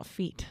was about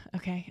feet.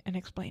 Okay. And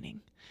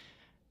explaining.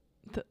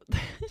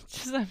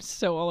 I'm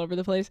so all over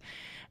the place.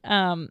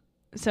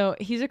 So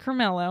he's a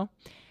Cremello,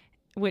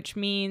 which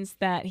means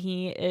that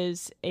he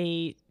is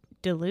a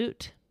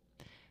dilute.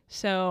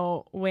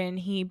 So when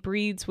he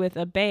breeds with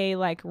a bay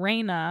like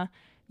Rhaena,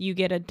 you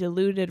get a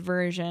diluted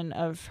version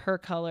of her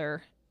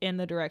color in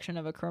the direction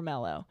of a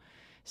Cremello.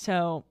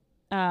 So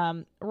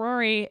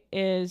Rory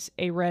is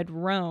a red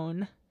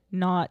roan,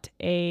 not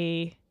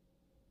a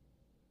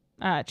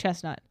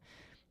chestnut.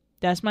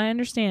 That's my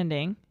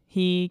understanding.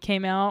 He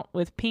came out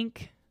with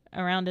pink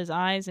around his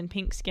eyes and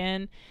pink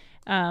skin.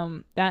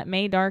 That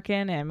may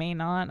darken, it may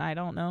not. I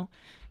don't know.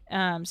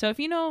 So if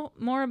you know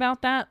more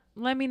about that,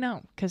 let me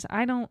know, because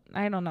I don't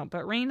know.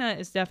 But Rhaena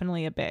is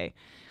definitely a bay.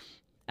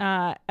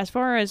 As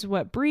far as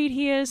what breed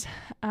he is,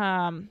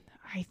 I'm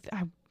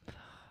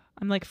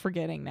like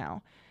forgetting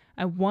now.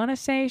 I want to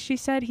say she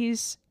said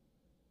he's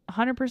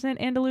 100%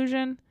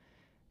 Andalusian.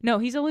 No,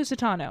 he's a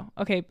Lusitano.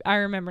 Okay, I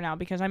remember now,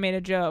 because I made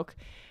a joke.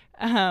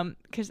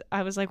 Because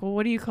I was like, well,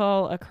 what do you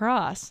call a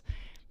cross?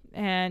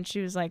 And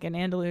she was like, an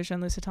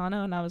Andalusian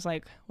Lusitano. And I was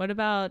like, what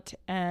about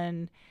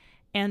an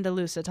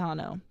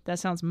Andalusitano? That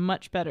sounds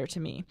much better to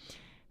me.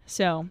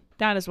 So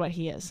that is what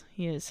he is.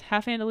 He is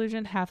half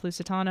Andalusian, half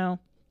Lusitano,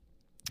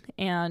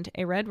 and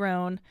a red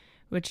roan,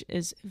 which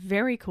is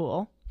very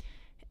cool.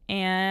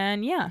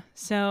 And yeah,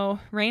 so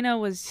Rhaena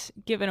was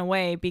given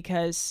away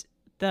because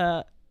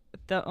the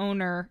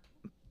owner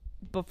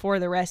before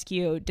the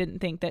rescue didn't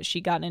think that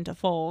she got into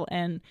foal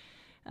and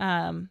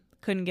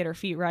couldn't get her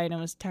feet right and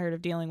was tired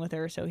of dealing with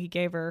her. So he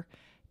gave her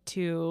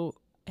to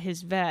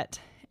his vet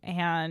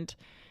and,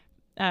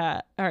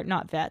 or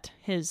not vet,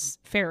 his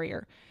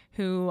farrier,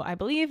 who I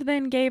believe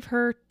then gave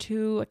her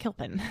to a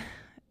Kilpin.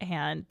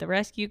 And the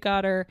rescue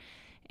got her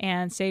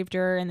and saved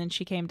her, and then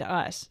she came to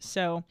us.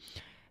 So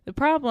the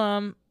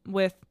problem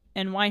with,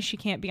 and why she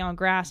can't be on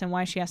grass and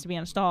why she has to be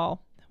in a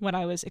stall, what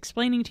I was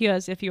explaining to you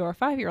as if you were a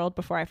 5-year-old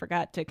before I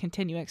forgot to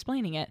continue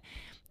explaining it,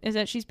 is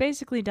that she's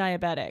basically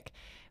diabetic,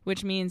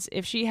 which means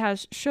if she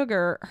has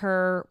sugar,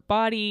 her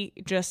body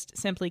just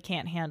simply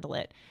can't handle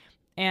it.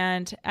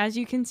 And as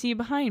you can see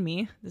behind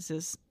me, this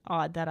is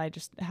odd that I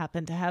just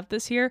happen to have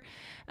this here.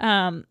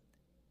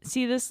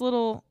 See this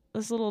little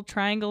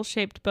triangle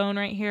shaped bone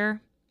right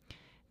here?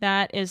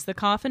 That is the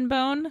coffin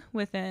bone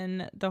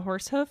within the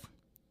horse hoof.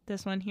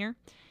 This one here.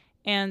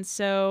 And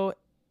so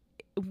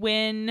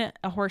when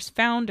a horse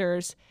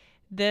founders,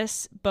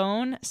 this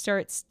bone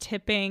starts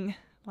tipping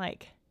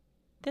like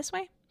this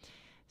way.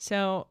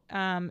 So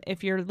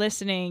if you're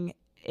listening,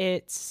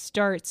 the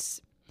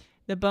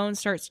bone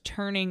starts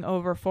turning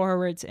over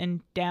forwards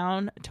and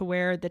down to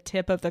where the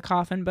tip of the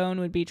coffin bone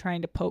would be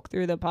trying to poke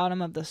through the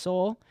bottom of the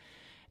sole.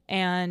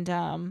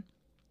 And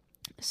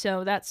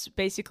so that's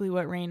basically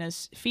what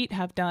Rhaena's feet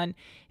have done,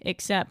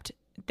 except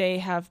they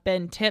have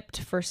been tipped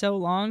for so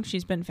long.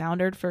 She's been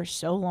foundered for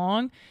so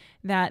long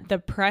that the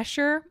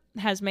pressure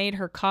has made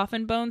her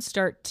coffin bones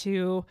start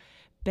to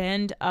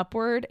bend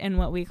upward in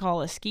what we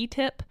call a ski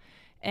tip.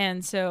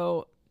 And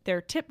so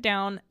they're tipped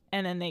down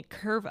and then they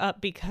curve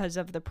up because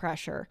of the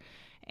pressure.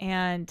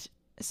 And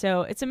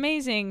so it's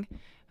amazing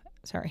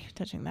Sorry,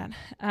 touching that.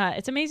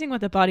 It's amazing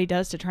what the body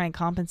does to try and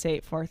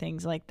compensate for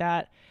things like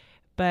that.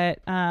 But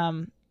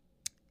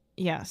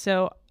yeah,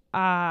 so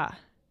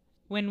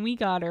when we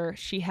got her,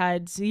 she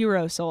had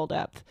 0 soul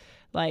depth.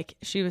 Like,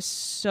 she was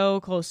so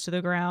close to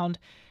the ground.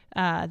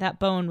 That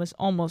bone was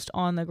almost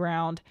on the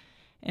ground.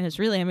 And it's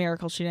really a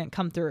miracle she didn't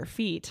come through her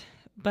feet.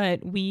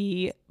 But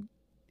we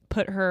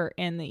put her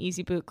in the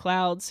Easy Boot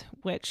Clouds,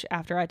 which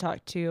after I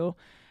talked to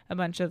a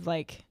bunch of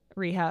like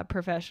rehab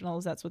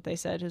professionals, that's what they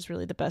said is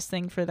really the best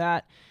thing for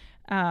that.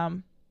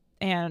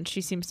 And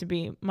she seems to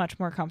be much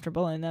more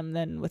comfortable in them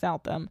than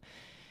without them.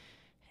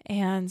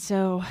 And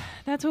so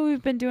that's what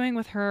we've been doing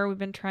with her. We've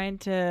been trying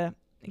to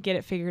get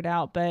it figured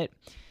out. But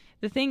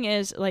the thing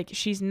is, like,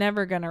 she's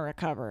never going to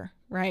recover,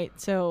 right?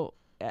 So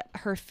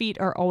her feet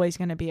are always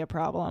going to be a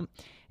problem.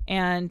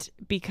 And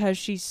because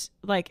she's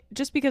like,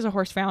 just because a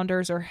horse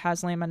founders or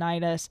has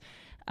laminitis,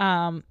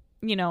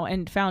 you know,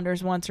 and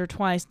founders once or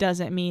twice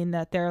doesn't mean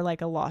that they're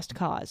like a lost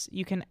cause.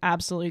 You can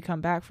absolutely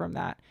come back from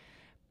that.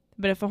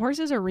 But if a horse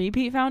is a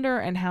repeat founder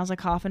and has a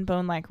coffin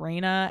bone like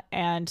Raina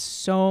and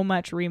so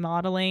much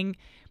remodeling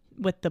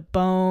with the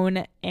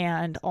bone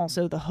and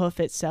also the hoof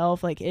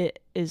itself, like it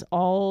is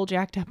all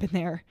jacked up in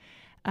there.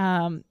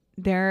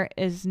 There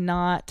is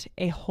not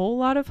a whole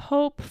lot of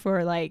hope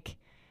for like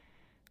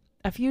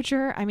a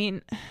future. I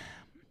mean,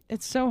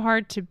 it's so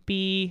hard to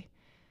be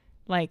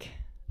like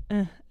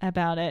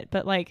about it,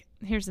 but like,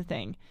 here's the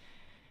thing.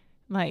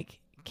 Like,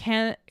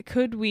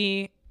 could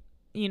we,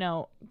 you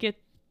know, get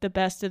the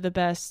best of the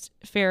best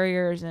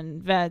farriers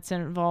and vets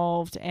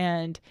involved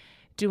and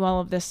do all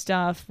of this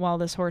stuff while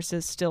this horse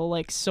is still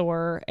like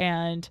sore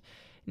and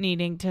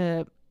needing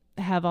to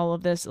have all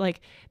of this?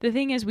 Like, the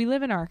thing is, we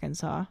live in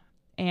Arkansas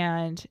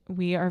and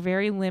we are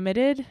very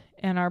limited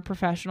in our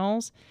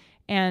professionals,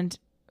 and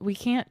we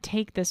can't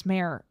take this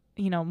mare,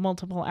 you know,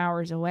 multiple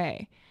hours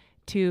away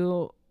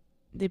to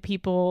the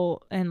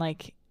people and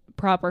like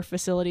proper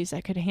facilities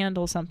that could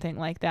handle something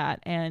like that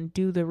and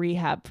do the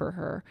rehab for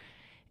her.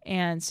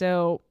 And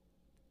so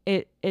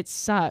it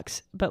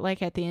sucks, but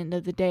like at the end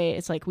of the day,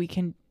 it's like we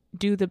can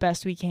do the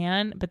best we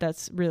can, but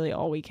that's really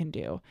all we can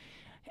do.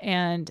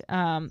 And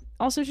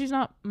also, she's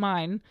not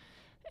mine,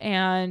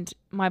 and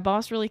my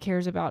boss really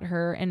cares about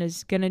her and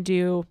is gonna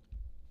do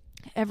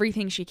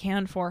everything she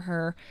can for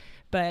her.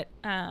 But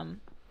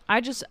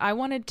I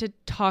wanted to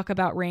talk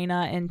about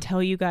Raina and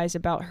tell you guys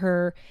about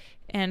her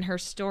and her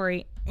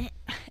story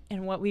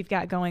and what we've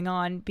got going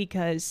on,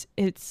 because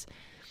it's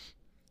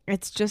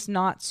just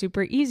not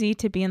super easy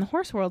to be in the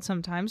horse world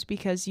sometimes,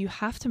 because you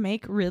have to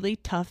make really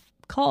tough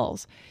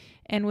calls.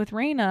 And with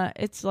Raina,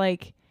 it's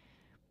like,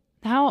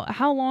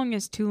 how long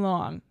is too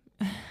long,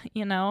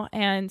 you know?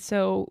 And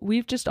so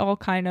we've just all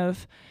kind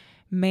of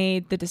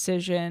made the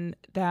decision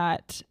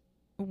that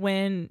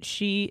when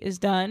she is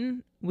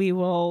done, we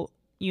will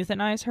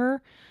euthanize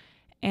her,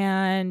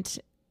 and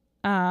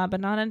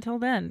but not until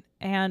then.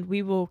 And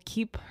we will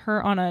keep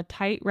her on a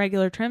tight,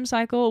 regular trim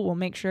cycle. We'll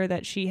make sure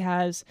that she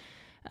has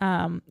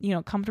you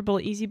know, comfortable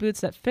easy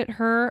boots that fit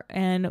her,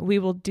 and we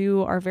will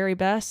do our very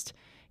best,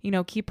 you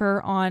know, keep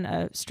her on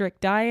a strict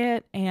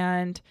diet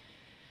and,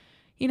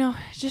 you know,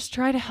 just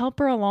try to help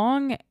her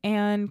along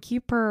and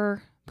keep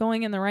her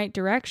going in the right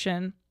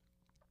direction.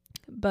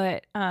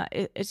 But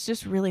it's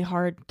just really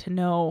hard to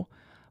know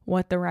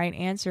what the right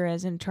answer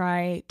is and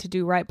try to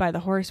do right by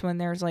the horse when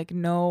there's like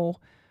no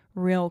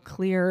real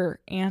clear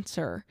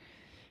answer.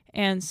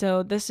 And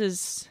so this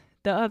is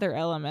the other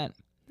element.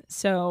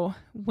 So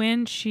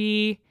when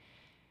she,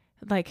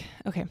 like,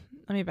 okay,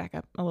 let me back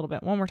up a little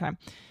bit one more time.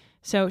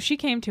 So she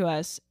came to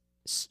us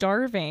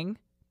starving,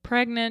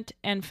 pregnant,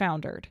 and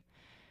foundered.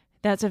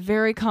 That's a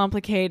very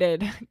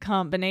complicated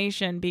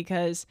combination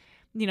because,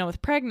 you know,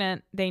 with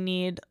pregnant, they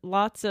need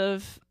lots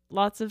of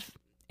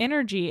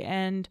energy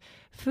and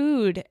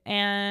food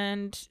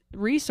and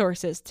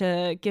resources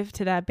to give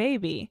to that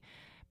baby.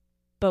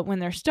 But when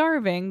they're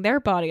starving, their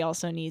body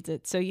also needs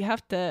it. So you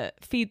have to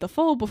feed the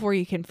foal before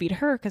you can feed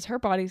her, because her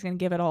body's going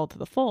to give it all to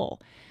the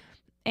foal.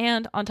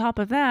 And on top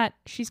of that,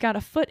 she's got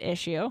a foot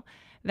issue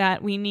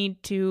that we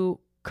need to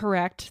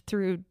correct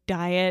through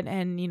diet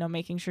and, you know,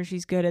 making sure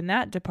she's good in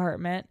that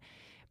department.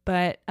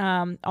 But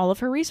all of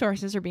her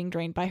resources are being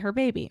drained by her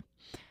baby.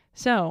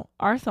 So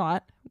our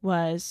thought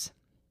was,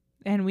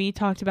 and we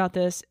talked about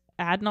this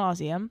ad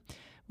nauseum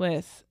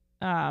with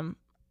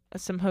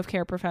some hoof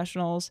care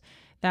professionals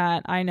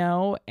that I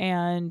know,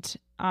 and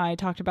I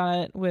talked about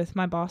it with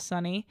my boss,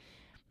 Sunny,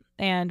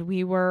 and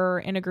we were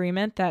in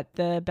agreement that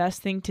the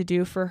best thing to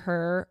do for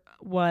her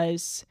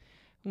was,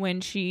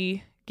 when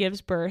she gives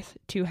birth,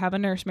 to have a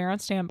nurse mare on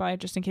standby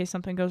just in case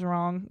something goes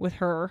wrong with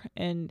her.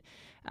 And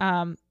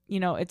you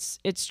know,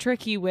 it's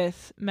tricky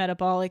with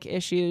metabolic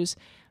issues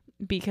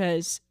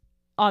because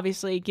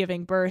obviously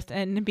giving birth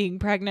and being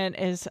pregnant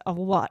is a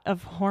lot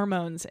of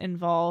hormones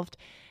involved.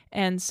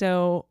 And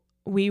so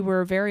we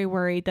were very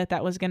worried that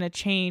that was going to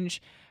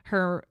change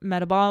her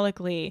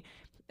metabolically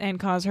and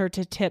cause her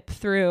to tip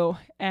through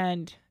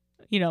and,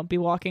 you know, be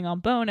walking on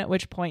bone, at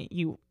which point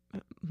you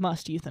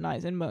must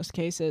euthanize in most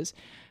cases.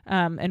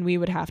 And we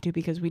would have to,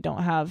 because we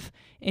don't have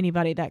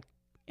anybody that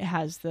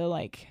has the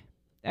like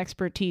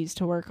expertise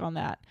to work on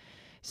that.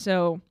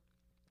 So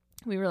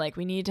we were like,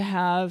 we need to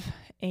have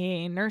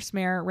a nurse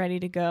mare ready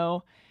to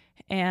go.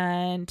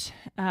 And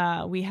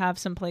we have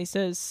some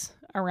places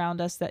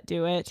around us that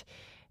do it.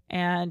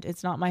 And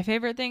it's not my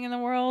favorite thing in the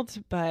world,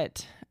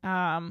 but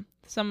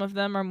some of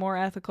them are more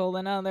ethical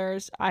than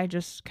others. I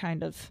just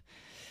kind of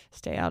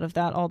stay out of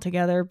that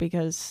altogether,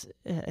 because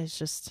it's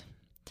just,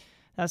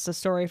 that's the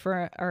story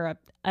for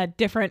a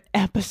different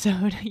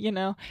episode, you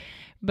know.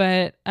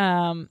 But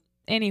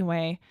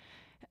anyway,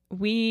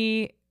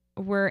 we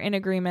were in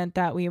agreement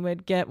that we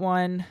would get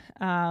one,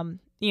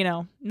 you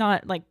know,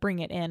 not like bring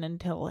it in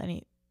until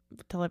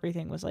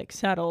everything was like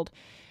settled.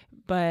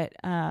 But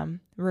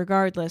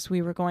regardless,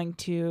 we were going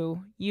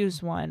to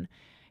use one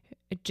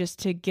just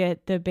to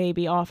get the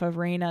baby off of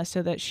Raina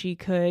so that she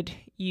could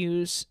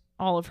use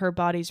all of her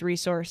body's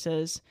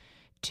resources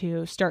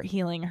to start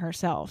healing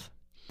herself.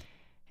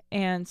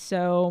 And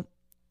so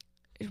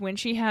when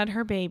she had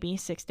her baby,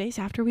 6 days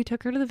after we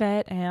took her to the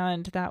vet,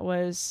 and that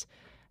was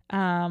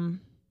on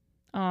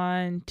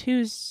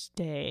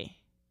Wednesday.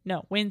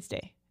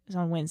 It was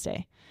on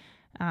Wednesday.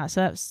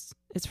 So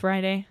it's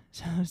Friday.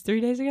 So it was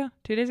 3 days ago,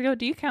 2 days ago.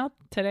 Do you count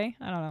today?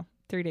 I don't know.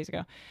 3 days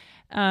ago.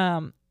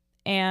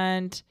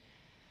 And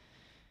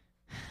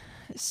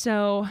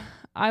so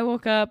I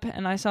woke up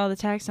and I saw the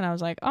text and I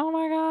was like, oh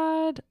my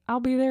God, I'll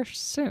be there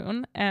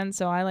soon. And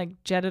so I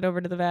like jetted over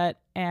to the vet,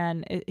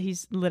 and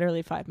he's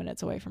literally 5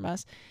 minutes away from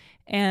us,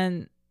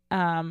 and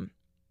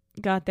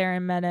got there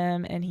and met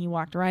him, and he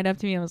walked right up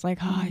to me and was like,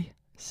 hi,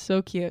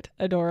 so cute,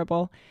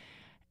 adorable.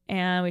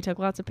 And we took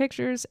lots of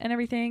pictures and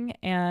everything.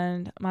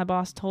 And my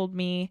boss told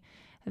me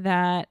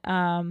that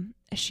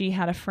she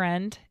had a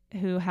friend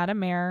who had a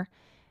mare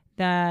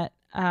that,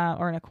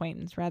 or an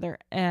acquaintance rather,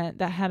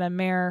 that had a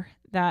mare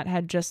that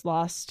had just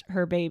lost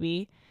her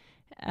baby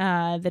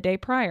the day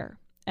prior.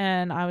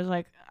 And I was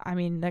like, I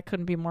mean, that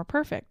couldn't be more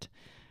perfect.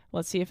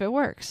 Let's see if it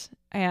works.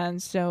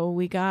 And so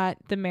we got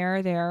the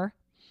mare there,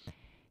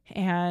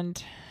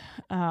 and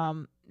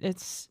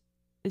it's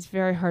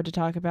very hard to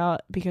talk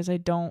about because I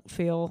don't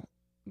feel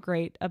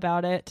great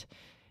about it,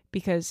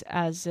 because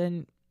as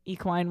an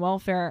equine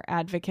welfare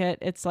advocate,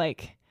 it's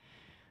like,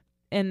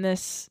 in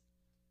this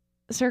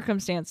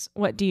circumstance,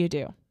 what do you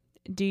do?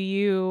 Do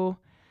you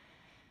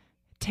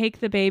take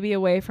the baby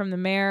away from the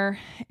mare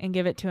and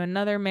give it to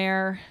another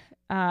mare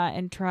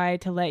and try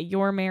to let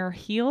your mare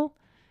heal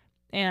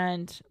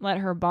and let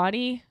her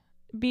body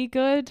be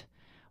good?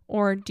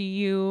 Or do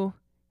you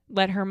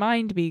let her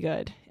mind be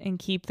good and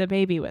keep the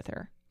baby with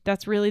her?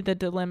 That's really the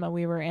dilemma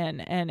we were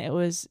in. And it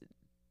was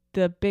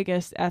the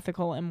biggest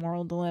ethical and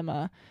moral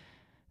dilemma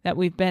that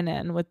we've been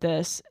in with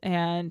this.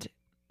 And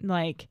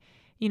like,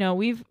 you know,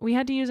 we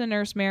had to use a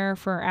nurse mare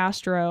for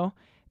Astro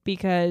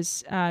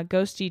because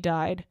Ghosty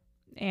died,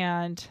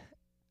 and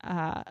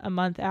a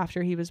month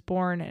after he was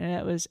born, and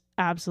it was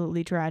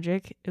absolutely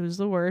tragic. It was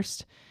the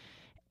worst.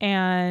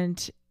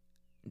 And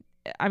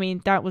I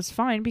mean, that was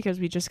fine because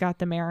we just got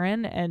the mare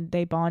in and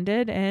they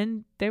bonded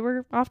and they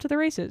were off to the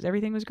races.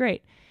 Everything was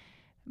great.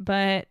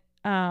 But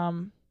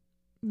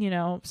you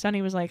know,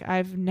 Sunny was like,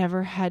 I've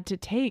never had to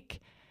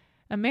take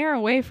a mare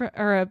away from,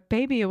 or a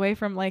baby away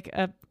from, like,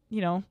 a,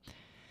 you know,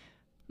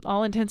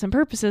 all intents and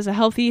purposes, a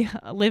healthy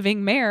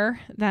living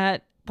mare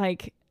that,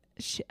 like,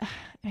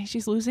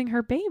 she's losing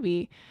her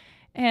baby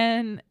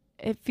and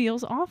it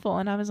feels awful.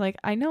 And I was like,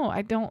 I know,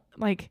 I don't,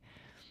 like,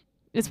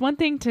 it's one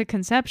thing to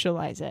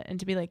conceptualize it and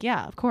to be like,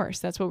 yeah, of course,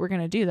 that's what we're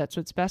going to do. That's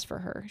what's best for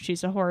her.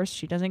 She's a horse.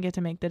 She doesn't get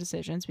to make the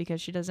decisions because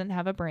she doesn't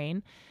have a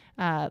brain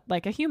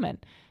like a human.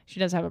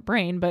 She does have a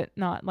brain, but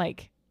not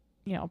like,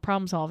 you know,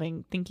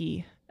 problem-solving,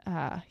 thinky,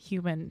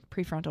 human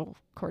prefrontal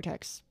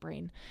cortex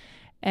brain.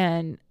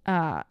 And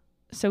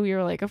so we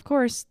were like, of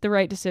course, the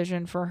right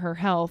decision for her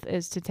health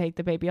is to take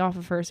the baby off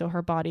of her so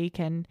her body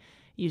can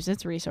use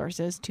its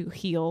resources to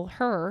heal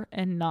her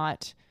and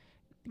not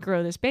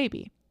grow this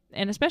baby.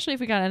 And especially if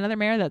we got another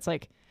mare that's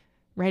like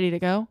ready to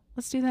go,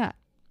 let's do that.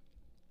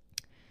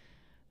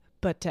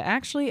 But to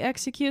actually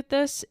execute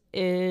this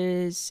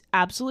is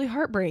absolutely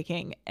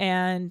heartbreaking,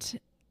 and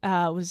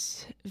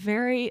was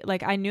very,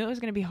 like, I knew it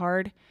was going to be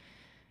hard,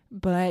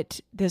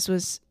 but this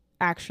was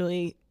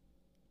actually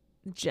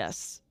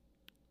just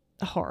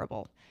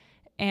horrible.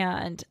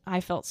 And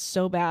I felt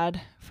so bad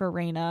for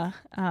Raina.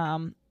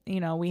 You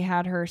know, we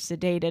had her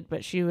sedated,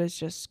 but she was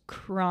just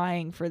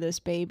crying for this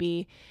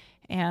baby.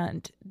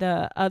 And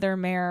the other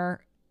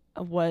mare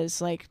was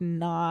like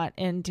not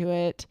into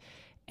it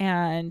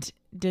and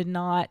did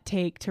not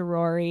take to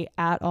Rory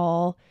at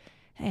all.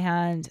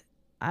 And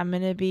I'm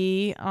going to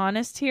be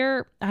honest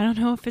here. I don't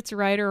know if it's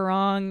right or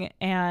wrong.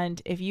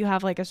 And if you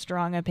have like a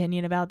strong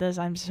opinion about this,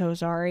 I'm so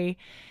sorry.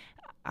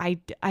 I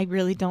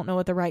really don't know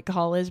what the right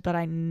call is, but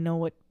I know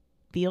what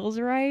feels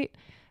right.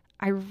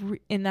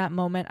 In that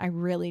moment, I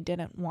really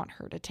didn't want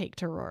her to take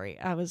to Rory.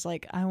 I was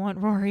like, I want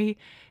Rory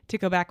to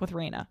go back with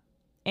Raina.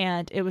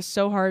 And it was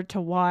so hard to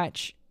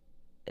watch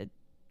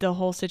the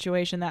whole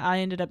situation that I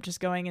ended up just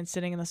going and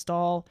sitting in the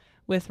stall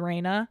with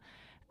Raina.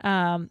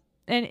 And,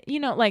 you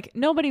know, like,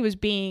 nobody was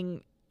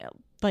being,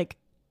 like,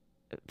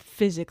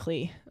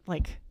 physically,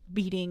 like,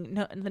 beating.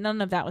 No,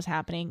 none of that was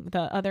happening.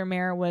 The other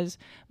mare was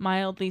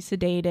mildly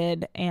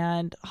sedated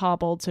and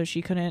hobbled, so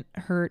she couldn't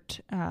hurt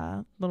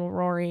little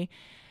Rory.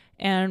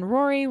 And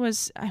Rory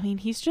was, I mean,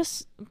 he's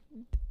just,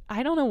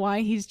 I don't know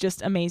why, he's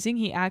just amazing.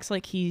 He acts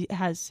like he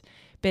has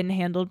been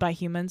handled by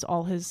humans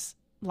all his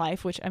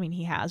life, which, I mean,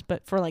 he has,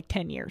 but for like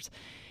 10 years.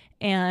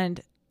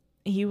 And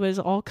he was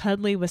all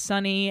cuddly with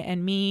Sunny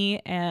and me,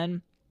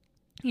 and,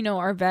 you know,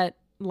 our vet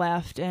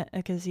left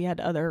because he had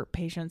other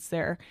patients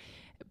there.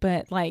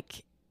 But,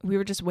 like, we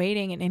were just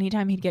waiting, and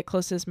anytime he'd get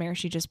close to this mare,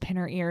 she'd just pin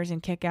her ears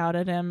and kick out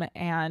at him,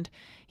 and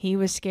he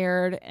was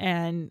scared,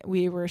 and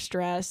we were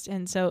stressed.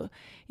 And so,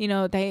 you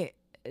know, they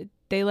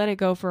let it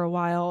go for a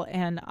while,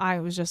 and I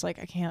was just like,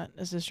 I can't,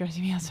 this is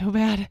stressing me out so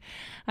bad.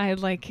 I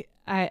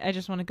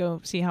just want to go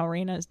see how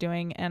Raina is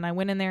doing. And I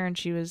went in there, and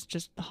she was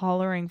just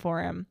hollering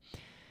for him.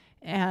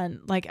 And,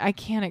 like, I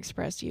can't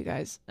express to you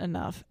guys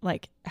enough,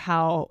 like,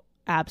 how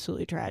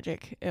absolutely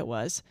tragic it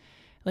was.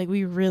 Like,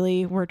 we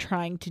really were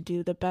trying to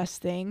do the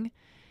best thing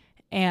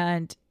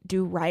and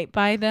do right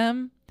by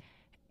them.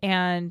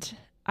 And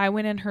I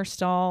went in her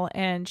stall,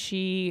 and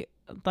she,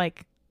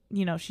 like,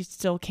 you know, she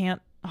still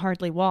can't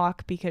hardly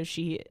walk because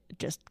she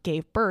just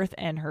gave birth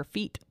and her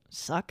feet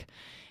suck.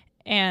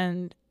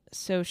 And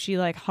so she,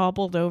 like,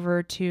 hobbled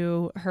over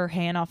to her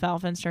hay and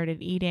alfalfa and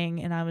started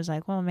eating. And I was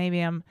like, well, maybe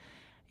I'm,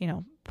 you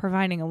know,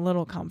 providing a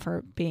little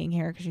comfort being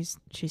here, because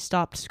she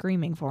stopped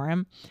screaming for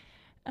him.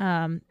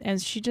 And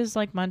she just,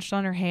 like, munched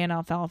on her hay and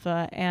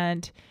alfalfa.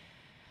 And,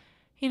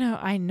 you know,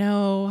 I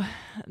know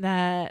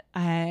that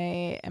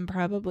I am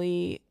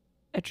probably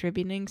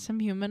attributing some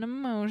human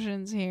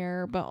emotions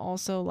here, but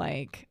also,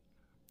 like,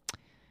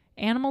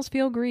 animals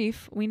feel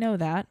grief. We know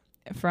that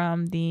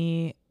from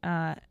the,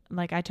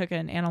 like, I took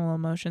an animal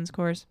emotions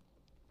course,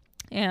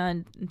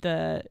 and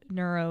the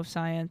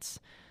neuroscience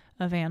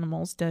of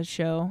animals does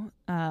show,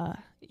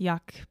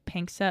 Jaak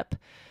Panksepp,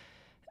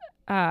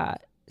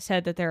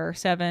 said that there are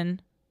 7,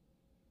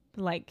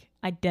 like,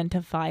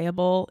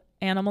 identifiable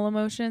animal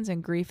emotions,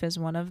 and grief is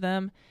one of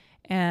them.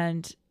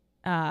 And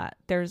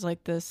there's,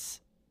 like, this,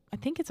 I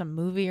think it's a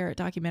movie or a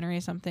documentary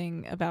or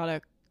something about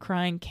a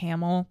crying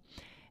camel,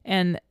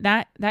 and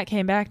that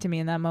came back to me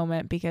in that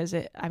moment, because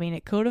it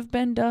could have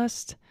been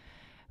dust,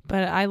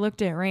 but I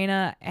looked at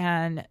Raina,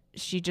 and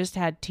she just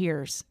had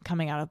tears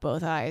coming out of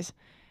both eyes,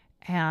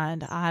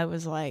 and I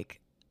was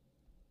like,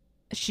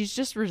 she's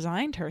just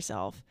resigned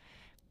herself,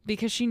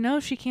 because she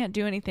knows she can't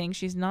do anything.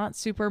 She's not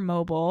super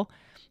mobile.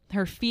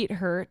 Her feet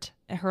hurt.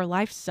 Her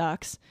life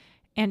sucks.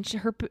 And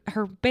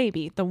her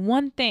baby, the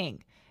one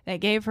thing that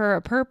gave her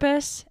a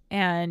purpose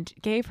and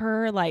gave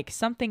her, like,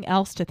 something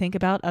else to think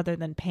about other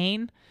than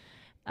pain,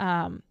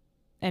 and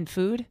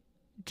food,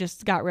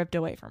 just got ripped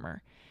away from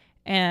her.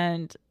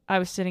 And I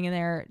was sitting in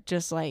there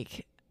just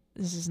like,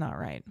 this is not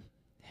right.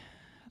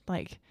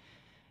 Like,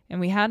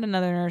 and we had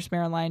another nurse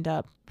mare lined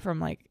up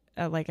from, like,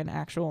 an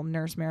actual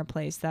nurse mare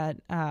place that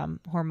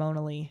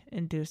hormonally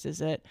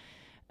induces it.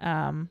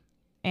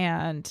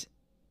 And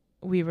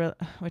we were,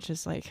 which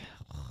is like,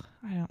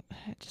 I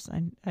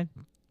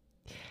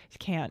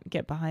can't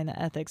get behind the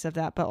ethics of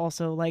that. But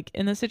also, like,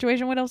 in this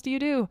situation, what else do you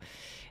do?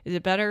 Is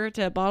it better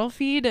to bottle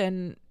feed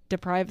and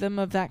deprive them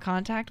of that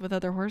contact with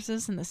other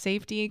horses and the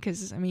safety?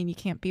 Because, I mean, you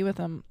can't be with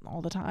them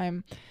all the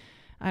time.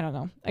 I don't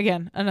know.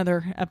 Again,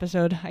 another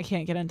episode. I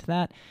can't get into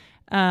that.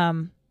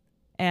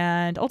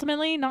 And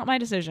ultimately, not my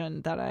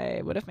decision that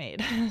I would have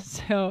made.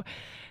 So,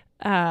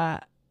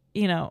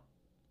 you know,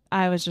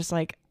 I was just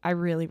like, I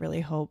really,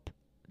 really hope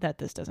that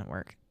this doesn't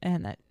work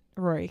and that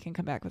Rory can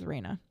come back with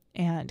Raina,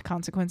 and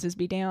consequences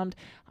be damned.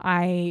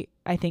 I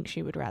think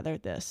she would rather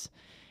this.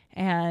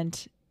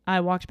 And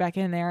I walked back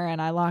in there,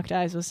 and I locked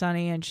eyes with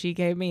Sunny, and she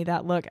gave me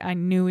that look. I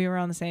knew we were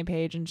on the same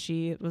page, and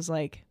she was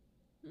like,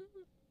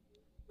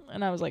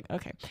 and I was like,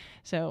 okay.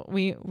 So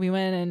we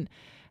went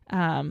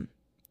and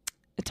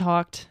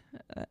talked,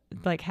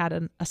 like, had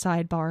a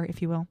sidebar,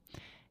 if you will.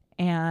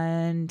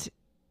 And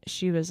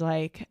she was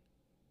like,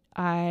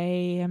 I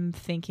am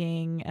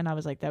thinking, and I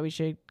was like, that we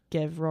should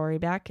give Rory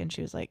back. And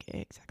she was like,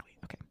 exactly.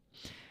 Okay.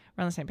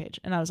 We're on the same page.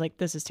 And I was like,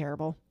 this is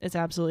terrible. It's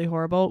absolutely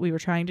horrible. We were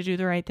trying to do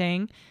the right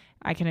thing.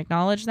 I can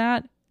acknowledge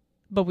that,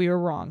 but we were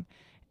wrong.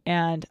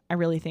 And I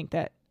really think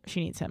that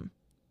she needs him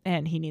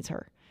and he needs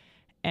her.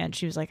 And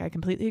she was like, I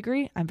completely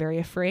agree. I'm very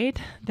afraid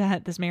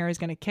that this mare is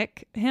going to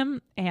kick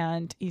him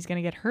and he's going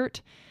to get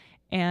hurt.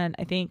 And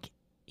I think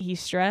he's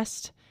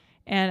stressed.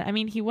 And I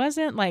mean, he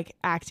wasn't, like,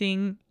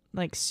 acting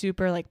like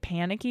super, like,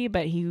 panicky,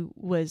 but he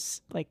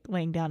was, like,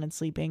 laying down and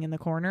sleeping in the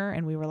corner.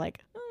 And we were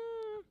like,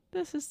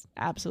 this is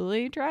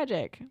absolutely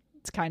tragic.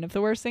 It's kind of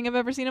the worst thing I've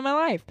ever seen in my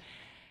life.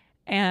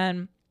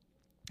 And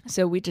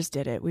so we just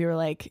did it. We were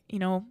like, you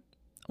know,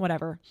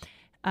 whatever.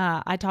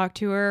 I talked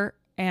to her,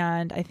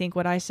 and I think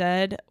what I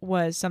said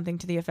was something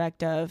to the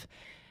effect of,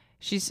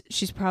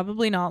 she's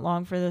probably not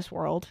long for this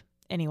world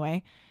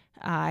anyway.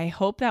 I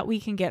hope that we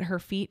can get her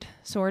feet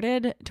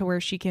sorted to where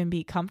she can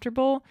be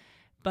comfortable,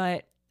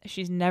 but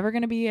she's never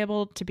going to be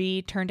able to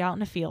be turned out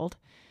in a field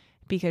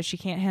because she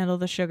can't handle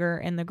the sugar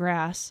in the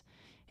grass.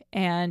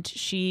 And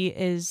she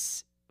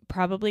is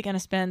probably going to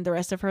spend the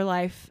rest of her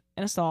life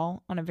in a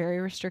stall on a very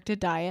restricted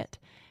diet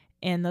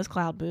in those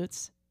cloud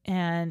boots.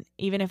 And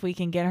even if we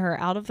can get her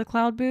out of the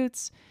cloud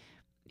boots,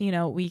 you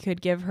know, we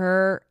could give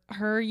her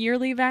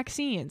yearly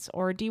vaccines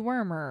or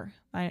dewormer.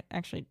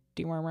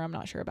 Dewormer, I'm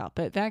not sure about,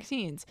 but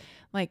vaccines,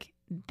 like,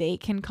 they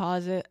can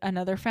cause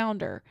another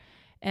founder.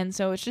 And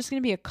so it's just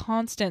going to be a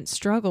constant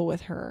struggle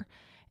with her,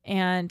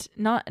 and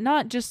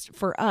not just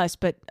for us,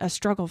 but a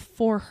struggle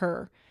for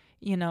her.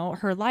 You know,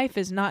 her life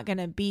is not going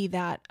to be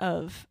that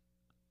of,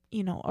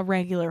 you know, a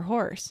regular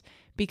horse,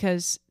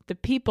 because the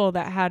people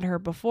that had her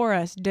before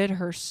us did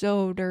her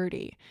so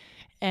dirty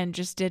and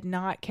just did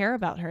not care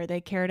about her. They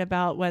cared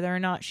about whether or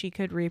not she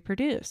could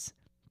reproduce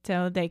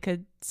so they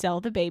could sell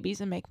the babies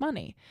and make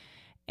money.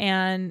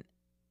 And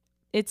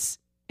it's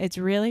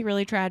really,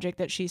 really tragic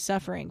that she's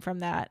suffering from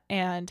that.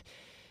 And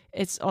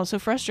it's also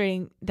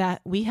frustrating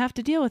that we have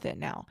to deal with it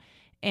now.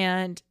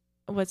 And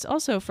what's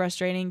also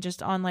frustrating,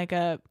 just on like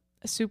a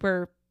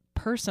super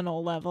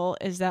personal level,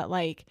 is that,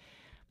 like,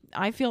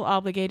 I feel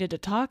obligated to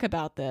talk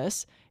about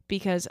this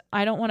because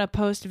I don't want to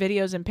post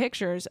videos and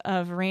pictures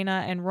of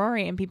Raina and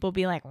Rory and people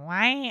be like,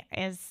 why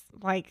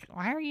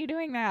are you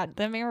doing that?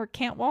 The mare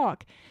can't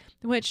walk.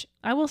 Which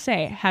I will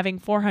say, having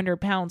 400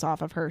 pounds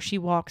off of her, she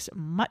walks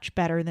much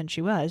better than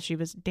she was. She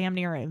was damn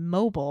near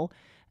immobile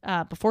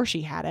before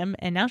she had him,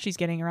 and now she's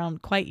getting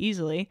around quite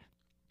easily.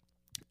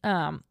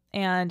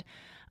 And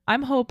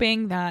I'm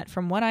hoping that,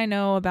 from what I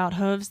know about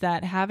hooves,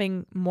 that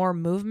having more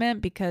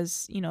movement,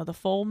 because, you know, the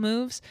foal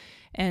moves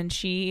and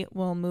she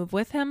will move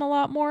with him a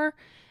lot more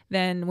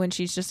than when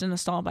she's just in a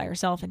stall by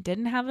herself and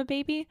didn't have a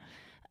baby.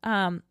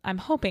 I'm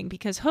hoping,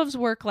 because hooves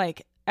work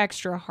like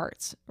extra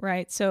hearts,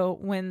 right? So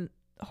when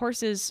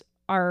horses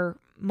are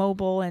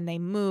mobile and they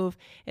move,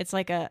 it's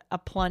like a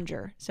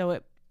plunger. So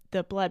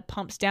the blood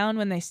pumps down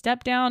when they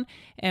step down,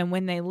 and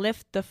when they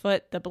lift the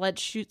foot, the blood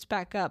shoots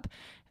back up,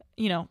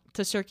 you know,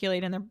 to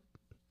circulate in their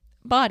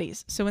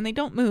bodies. So when they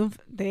don't move,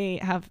 they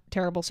have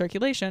terrible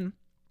circulation,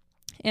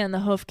 and the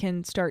hoof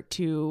can start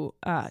to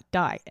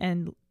die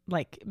and,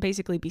 like,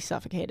 basically be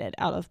suffocated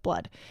out of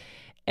blood.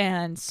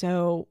 And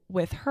so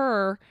with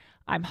her,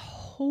 I'm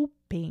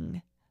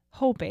hoping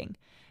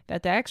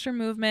that the extra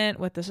movement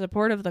with the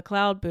support of the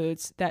cloud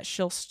boots, that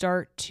she'll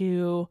start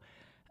to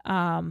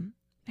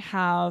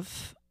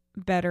have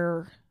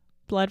better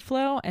blood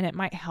flow, and it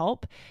might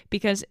help,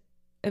 because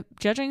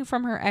judging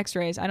from her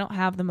x-rays, I don't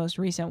have the most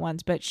recent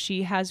ones, but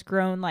she has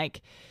grown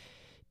like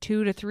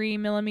 2 to 3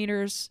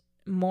 millimeters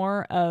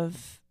more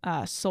of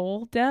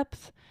sole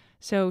depth.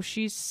 So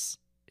she's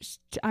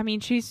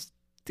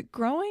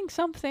growing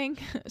something.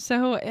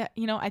 So,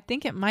 you know, I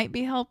think it might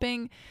be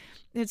helping.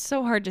 It's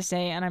so hard to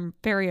say, and I'm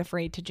very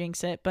afraid to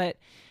jinx it. But,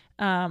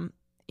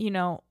 you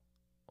know,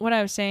 what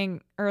I was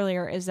saying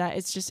earlier is that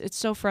it's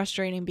so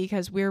frustrating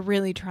because we're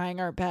really trying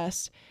our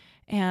best.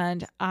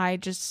 And I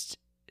just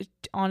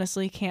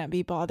honestly can't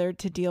be bothered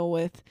to deal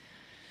with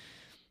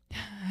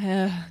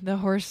the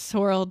horse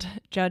world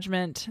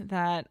judgment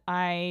that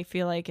I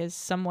feel like is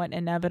somewhat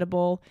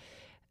inevitable.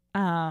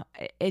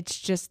 It's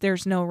just,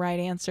 there's no right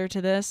answer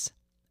to this.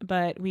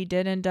 But we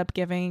did end up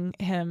giving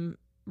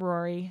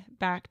Rory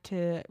back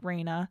to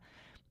Raina,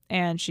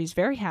 and she's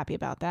very happy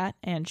about that.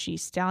 And she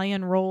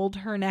stallion rolled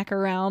her neck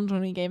around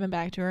when we gave him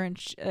back to her, and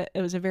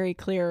it was a very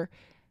clear,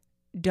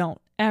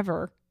 don't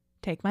ever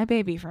take my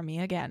baby from me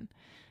again.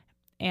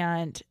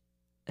 And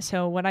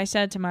so what I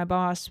said to my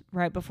boss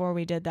right before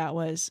we did that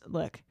was,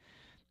 look,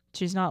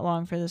 she's not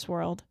long for this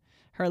world.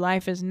 Her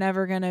life is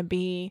never going to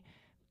be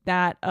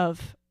that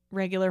of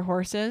regular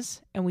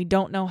horses, and we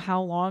don't know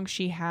how long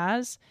she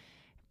has,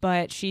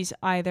 but she's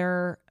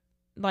either,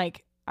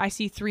 like, I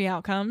see 3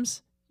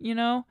 outcomes, you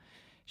know?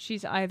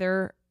 She's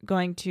either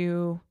going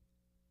to,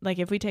 like,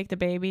 if we take the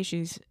baby,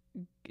 she's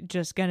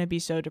just going to be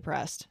so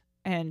depressed,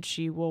 and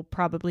she will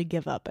probably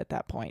give up at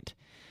that point.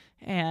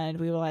 And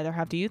we will either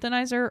have to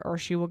euthanize her, or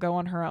she will go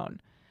on her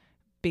own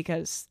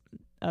because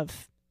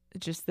of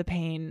just the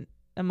pain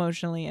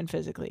emotionally and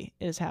physically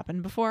it has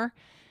happened before.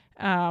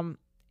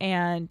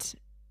 And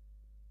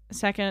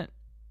second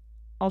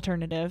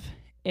alternative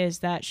is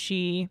that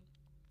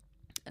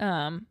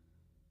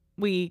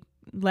we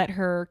let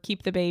her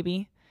keep the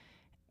baby,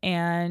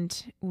 and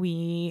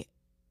she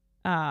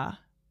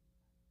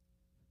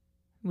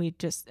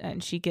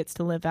gets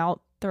to live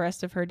out the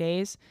rest of her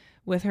days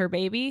with her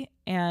baby,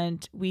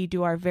 and we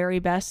do our very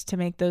best to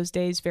make those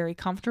days very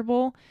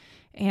comfortable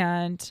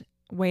and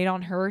wait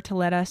on her to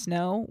let us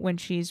know when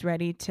she's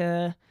ready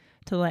to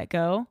let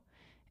go.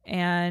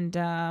 And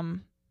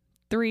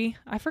 3,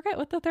 I forget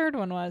what the third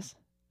one was.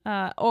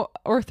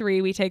 Or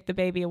 3, we take the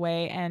baby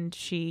away and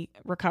she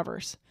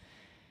recovers.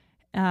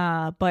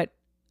 But,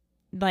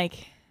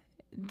 like,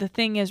 the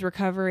thing is,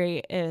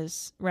 recovery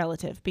is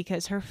relative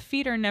because her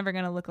feet are never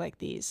going to look like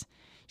these.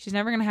 She's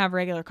never going to have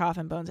regular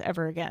coffin bones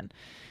ever again.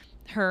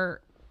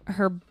 Her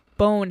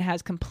bone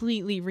has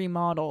completely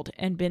remodeled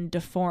and been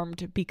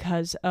deformed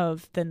because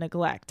of the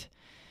neglect.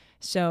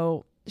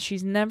 So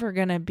she's never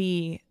going to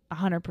be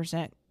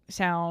 100%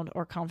 sound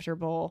or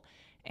comfortable,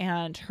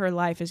 and her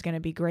life is going to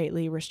be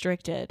greatly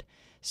restricted.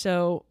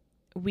 So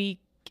we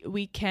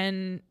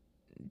can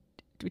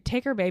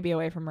take her baby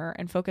away from her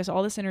and focus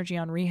all this energy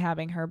on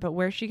rehabbing her, but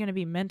where's she going to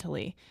be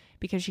mentally?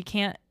 Because she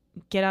can't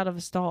get out of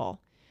a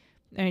stall.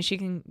 I mean, she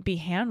can be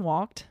hand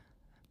walked,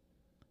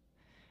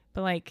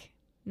 but like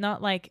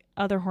not like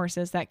other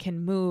horses that can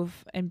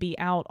move and be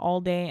out all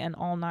day and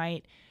all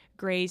night,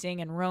 grazing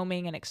and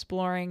roaming and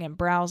exploring and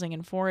browsing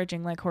and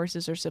foraging like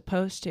horses are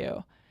supposed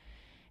to.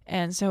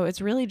 And so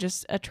it's really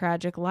just a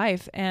tragic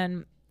life.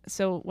 And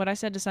so what I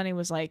said to Sunny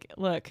was like,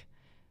 look,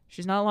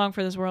 she's not long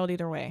for this world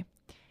either way.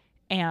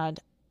 And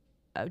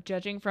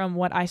judging from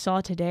what I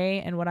saw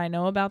today and what I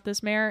know about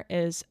this mare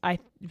is I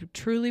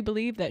truly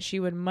believe that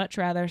she would much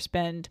rather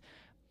spend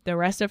the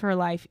rest of her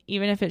life,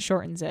 even if it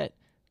shortens it,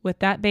 with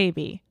that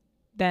baby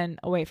than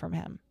away from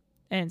him.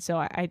 And so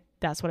I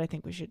that's what I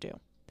think we should do.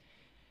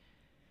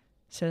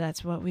 So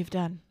that's what we've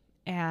done.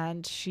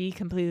 And she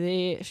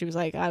was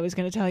like, I was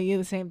going to tell you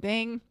the same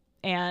thing.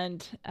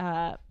 And,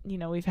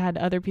 we've had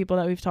other people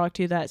that we've talked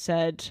to that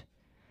said,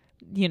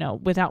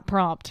 without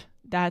prompt,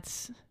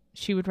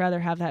 she would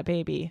rather have that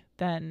baby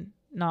than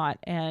not.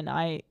 And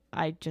I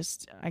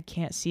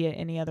can't see it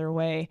any other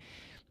way.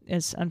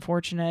 It's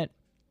unfortunate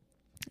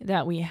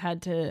that we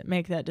had to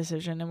make that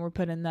decision and we're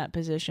put in that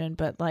position,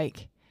 but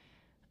like,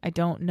 I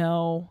don't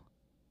know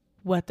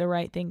what the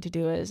right thing to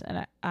do is.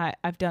 And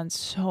I've done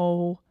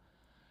so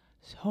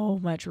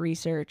much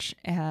research,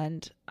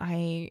 and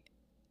I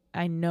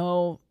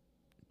know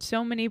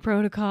so many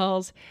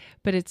protocols,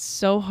 but it's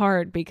so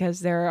hard because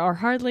there's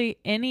hardly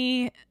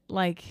any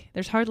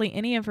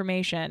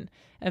information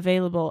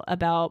available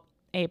about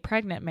a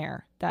pregnant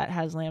mare that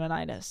has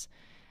laminitis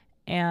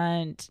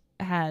and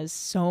has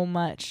so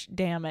much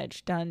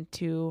damage done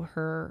to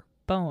her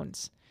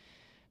bones.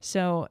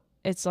 So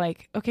it's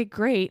like, okay,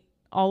 great.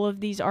 All of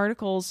these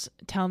articles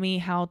tell me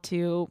how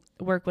to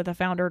work with a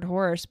foundered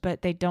horse,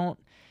 but they don't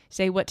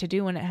say what to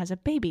do when it has a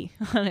baby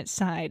on its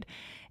side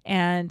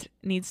and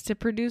needs to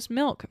produce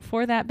milk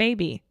for that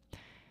baby.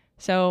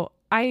 So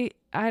I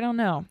don't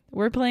know.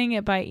 We're playing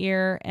it by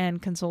ear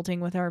and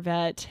consulting with our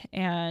vet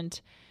and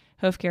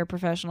hoof care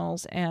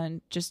professionals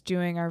and just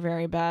doing our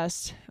very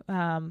best.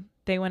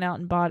 They went out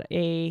and bought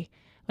a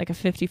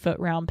 50-foot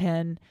round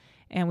pen,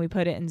 and we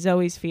put it in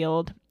Zoe's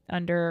field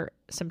under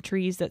some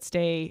trees that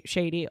stay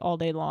shady all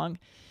day long.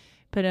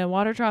 Put a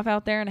water trough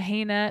out there and a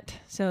hay net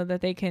so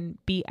that they can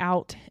be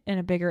out in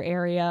a bigger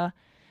area.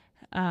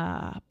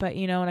 But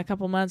in a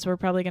couple months, we're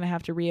probably going to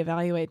have to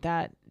reevaluate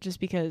that, just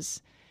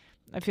because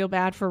I feel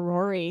bad for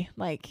Rory.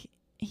 Like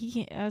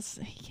he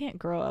can't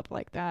grow up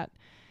like that.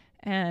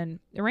 And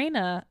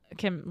Raina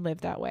can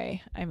live that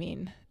way. I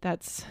mean,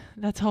 that's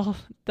all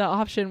the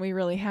option we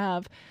really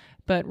have.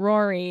 But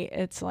Rory,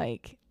 it's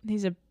like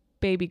he's a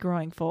baby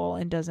growing foal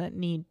and doesn't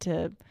need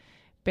to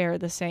bear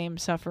the same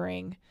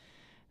suffering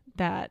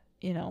that,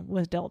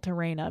 was dealt to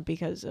Raina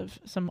because of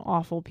some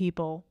awful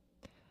people.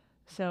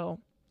 So,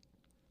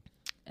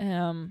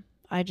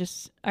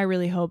 I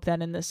really hope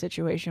that in this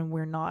situation,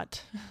 we're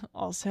not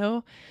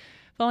also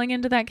falling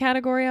into that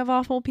category of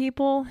awful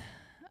people.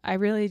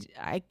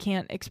 I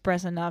can't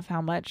express enough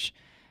how much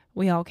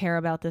we all care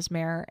about this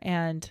mare.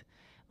 And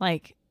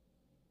like,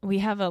 we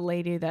have a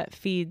lady that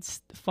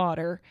feeds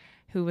fodder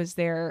who was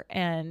there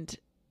and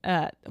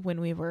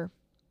when we were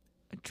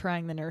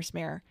trying the nurse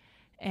mare,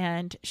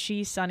 and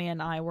Sunny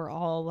and I were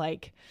all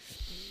like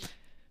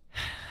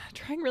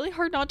trying really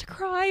hard not to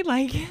cry.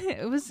 Like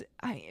it was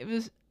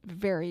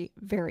very,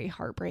 very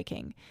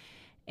heartbreaking.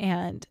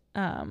 And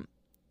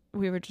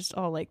we were just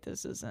all like,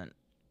 this isn't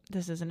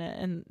it.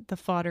 And the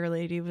fodder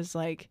lady was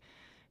like,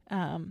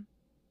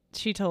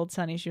 she told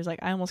Sunny, she was like,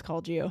 I almost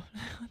called you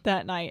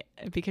that night,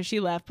 because she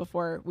left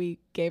before we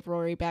gave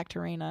Rory back to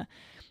Raina.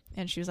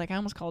 And she was like, I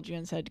almost called you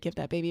and said, give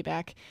that baby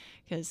back.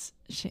 Because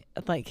she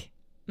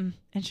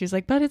and she was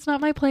like, but it's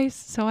not my place,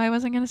 so I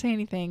wasn't going to say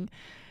anything.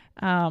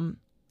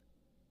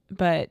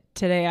 But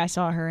today I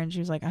saw her and she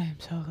was like, I am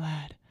so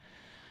glad.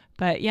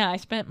 But yeah, I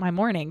spent my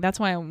morning. That's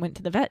why I went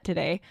to the vet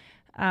today,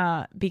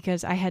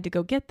 because I had to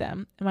go get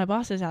them. And my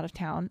boss is out of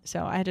town,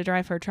 so I had to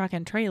drive her truck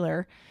and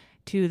trailer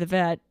to the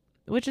vet,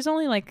 which is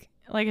only like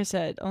I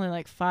said, only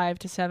like 5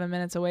 to 7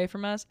 minutes away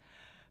from us.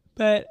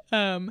 But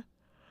the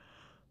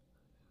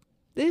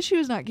issue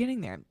is not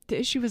getting there.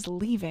 The issue is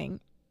leaving,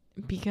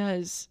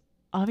 because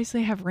obviously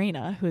I have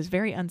Raina, who is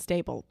very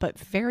unstable, but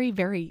very,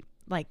 very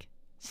like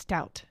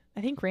stout. I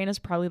think Raina's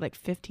probably like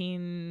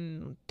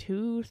 15,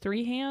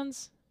 3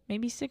 hands,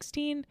 maybe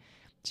 16.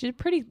 She's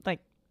pretty, like,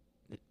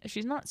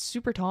 she's not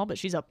super tall, but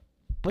she's a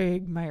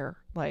big mare.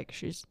 Like,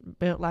 she's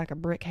built like a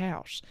brick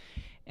house.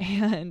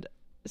 And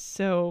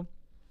so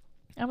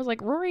I was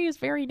like, Rory is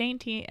very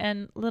dainty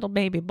and little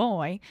baby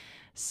boy,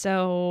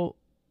 so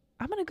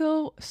I'm going to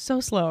go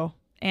so slow.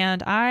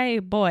 And I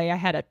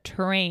had a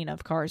train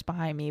of cars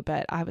behind me,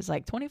 but I was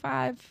like,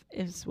 25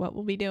 is what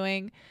we'll be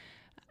doing.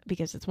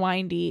 because it's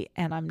windy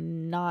and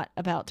I'm not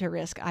about to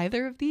risk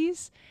either of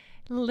these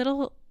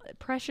little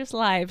precious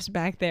lives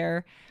back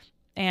there.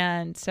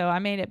 And so I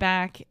made it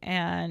back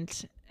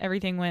and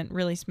everything went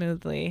really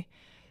smoothly.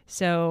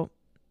 So,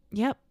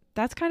 yep,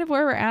 that's kind of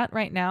where we're at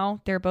right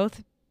now. They're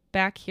both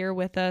back here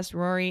with us.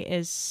 Rory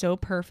is so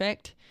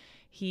perfect.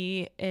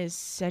 He is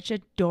such a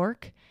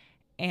dork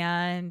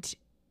and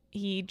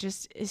he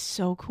just is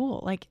so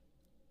cool. Like,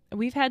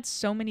 we've had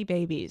so many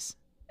babies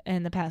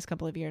in the past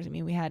couple of years. I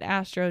mean, we had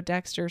Astro,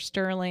 Dexter,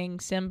 Sterling,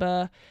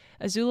 Simba.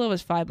 Azula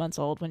was 5 months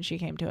old when she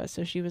came to us,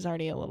 so she was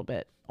already a little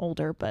bit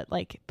older, but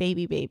like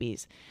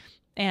babies.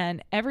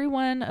 And every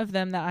one of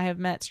them that I have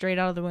met straight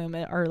out of the womb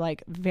are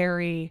like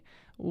very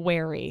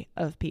wary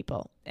of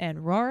people.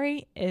 And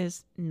Rory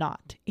is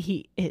not.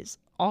 He is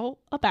all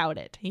about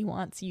it. He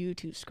wants you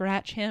to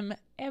scratch him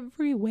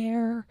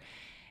everywhere.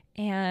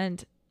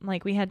 And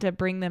like, we had to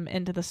bring them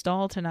into the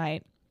stall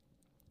tonight,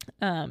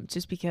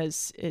 just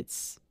because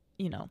it's,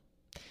 you know,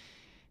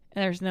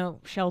 there's no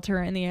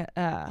shelter in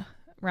the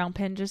round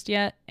pen just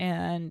yet,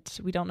 and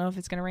we don't know if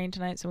it's going to rain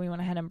tonight, so we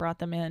went ahead and brought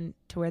them in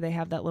to where they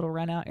have that little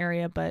run out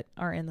area but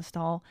are in the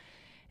stall.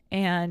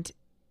 And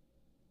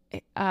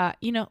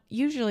you know,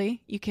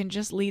 usually you can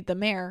just lead the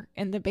mare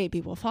and the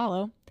baby will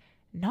follow.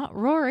 Not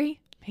Rory.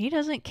 He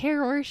doesn't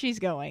care where she's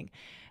going.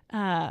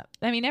 I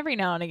mean, every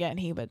now and again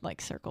he would like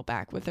circle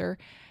back with her,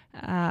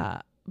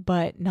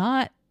 but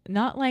not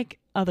like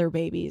other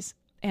babies.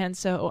 And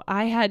so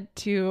I had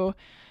to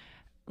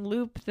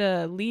loop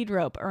the lead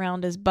rope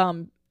around his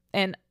bum.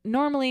 And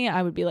normally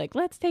I would be like,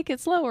 let's take it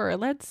slower.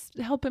 Let's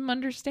help him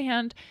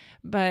understand.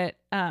 But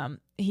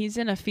he's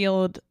in a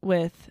field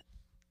with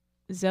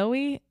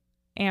Zoe,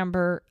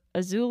 Amber,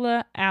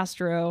 Azula,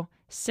 Astro,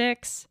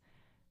 Six,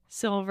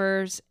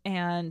 Silvers,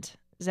 and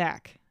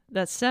Zach.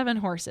 That's 7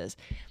 horses.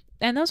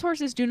 And those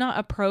horses do not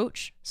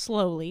approach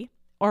slowly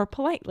or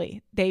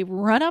politely. They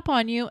run up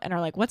on you and are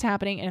like, what's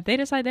happening? And if they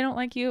decide they don't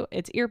like you,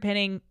 it's ear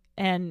pinning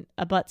and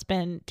a butt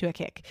spin to a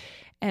kick.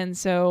 And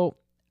so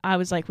I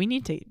was like, we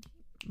need to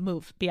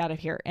move, be out of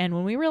here. And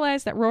when we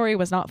realized that Rory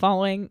was not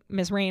following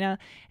Miss Raina,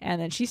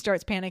 and then she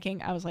starts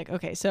panicking, I was like,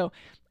 okay, so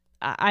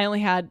I only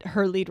had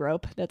her lead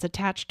rope that's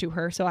attached to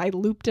her. So I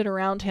looped it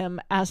around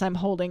him as I'm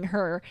holding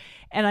her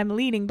and I'm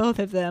leading both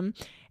of them.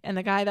 And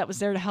the guy that was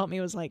there to help me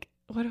was like,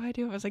 what do I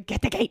do? I was like,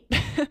 get the gate.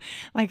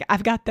 Like,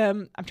 I've got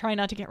them. I'm trying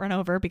not to get run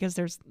over because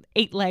there's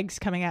 8 legs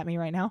coming at me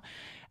right now.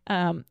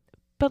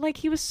 But like,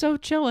 he was so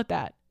chill with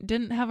that.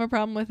 Didn't have a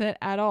problem with it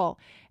at all.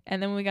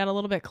 And then when we got a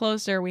little bit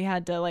closer, we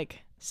had to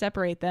like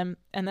separate them.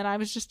 And then I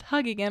was just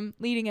hugging him,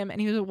 leading him,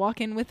 and he was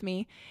walking with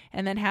me.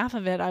 And then half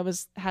of it,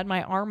 had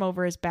my arm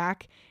over his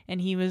back and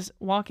he was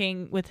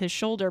walking with his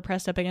shoulder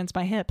pressed up against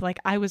my hip. Like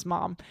I was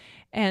mom.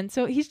 And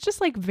so he's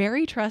just like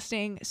very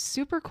trusting,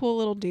 super cool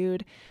little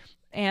dude,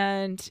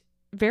 and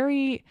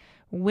very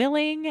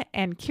willing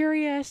and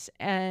curious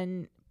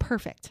and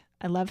perfect.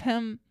 I love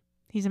him.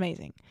 He's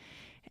amazing.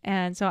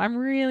 And so I'm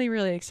really,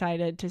 really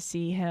excited to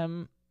see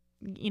him,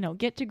 you know,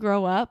 get to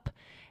grow up.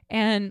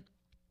 And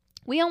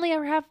we only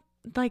ever have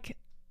like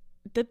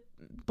the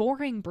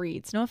boring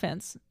breeds. No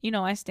offense. You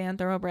know, I stand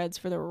thoroughbreds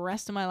for the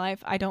rest of my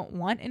life. I don't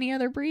want any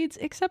other breeds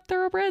except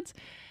thoroughbreds.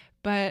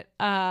 But,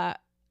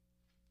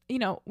 you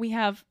know, we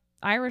have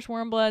Irish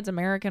warmbloods,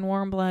 American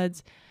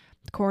warmbloods,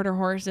 quarter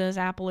horses,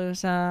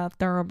 Appaloosa,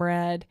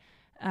 thoroughbred.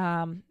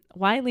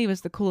 Wiley was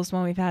the coolest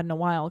one we've had in a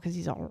while because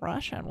he's a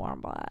Russian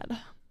warmblood,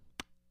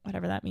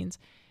 whatever that means.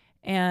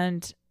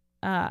 And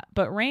but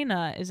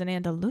Raina is an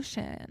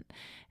Andalusian,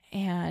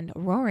 and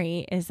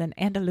Rory is an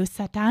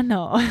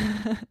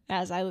Andalusatano,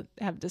 as I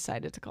have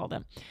decided to call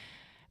them.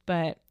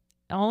 But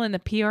all in the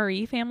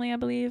PRE family, I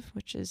believe,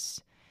 which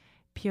is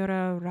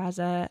Pura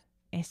Raza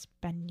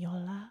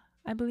Española,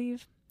 I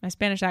believe. My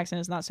Spanish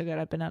accent is not so good.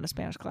 I've been out of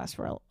Spanish class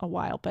for a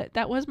while, but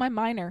that was my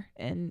minor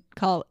in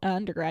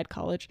undergrad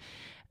college.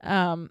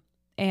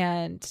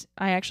 And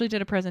I actually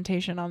did a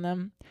presentation on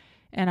them,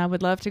 and I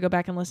would love to go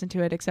back and listen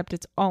to it, except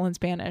it's all in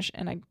Spanish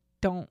and I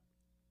don't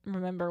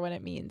remember what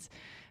it means.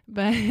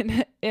 But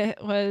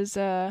it was,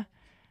 I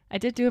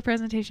did do a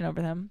presentation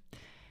over them.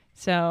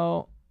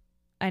 So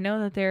I know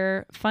that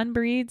they're fun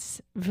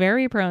breeds,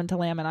 very prone to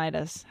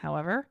laminitis,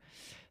 however.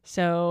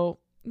 So,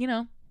 you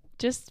know,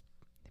 just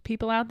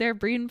people out there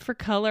breeding for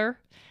color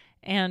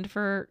and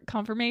for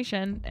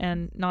conformation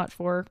and not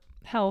for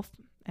health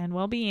and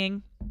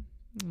well-being.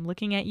 I'm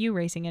looking at you,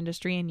 racing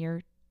industry, and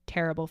your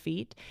terrible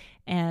feet,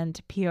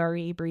 and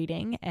PRE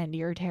breeding and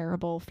your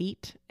terrible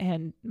feet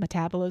and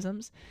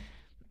metabolisms,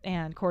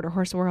 and quarter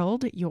horse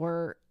world,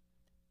 your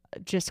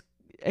just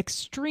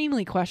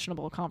extremely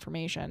questionable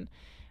conformation.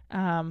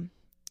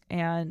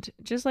 And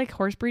just like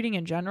horse breeding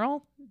in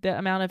general, the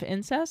amount of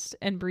incest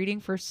and breeding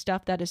for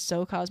stuff that is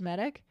so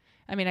cosmetic.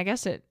 I mean, I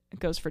guess it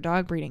goes for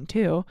dog breeding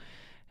too.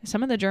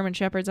 Some of the German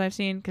Shepherds I've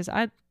seen, because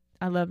I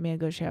love me a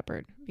good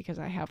Shepherd because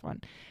I have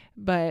one.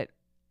 But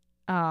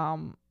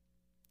some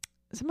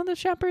of the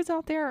Shepherds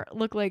out there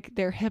look like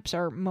their hips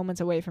are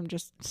moments away from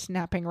just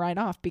snapping right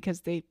off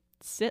because they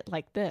sit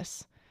like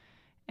this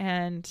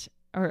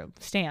or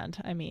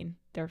stand. I mean,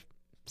 they're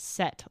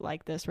set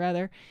like this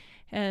rather.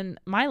 And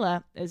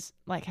Mila is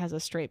like, has a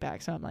straight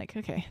back. So I'm like,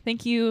 okay,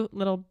 thank you,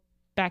 little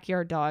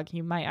backyard dog.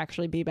 You might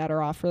actually be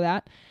better off for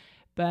that.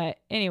 But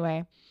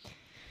anyway,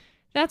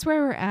 that's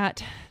where we're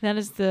at. That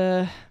is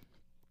the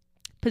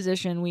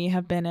position we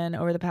have been in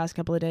over the past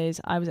couple of days.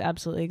 I was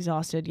absolutely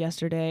exhausted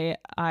yesterday.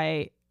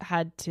 I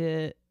had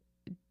to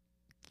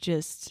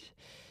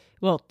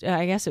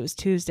I guess it was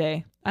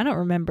Tuesday. I don't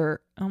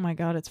remember. Oh my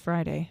God, it's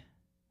Friday.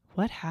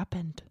 What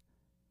happened?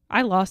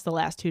 I lost the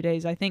last 2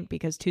 days, I think,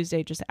 because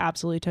Tuesday just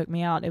absolutely took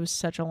me out. It was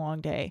such a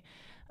long day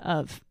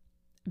of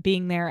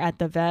being there at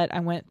the vet. I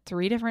went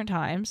 3 different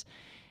times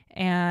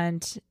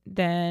and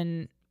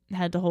then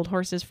had to hold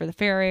horses for the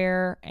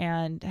farrier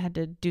and had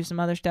to do some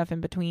other stuff in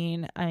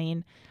between. I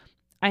mean,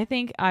 I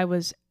think I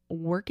was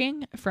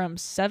working from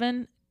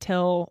 7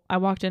 till I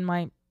walked in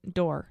my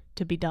door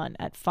to be done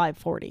at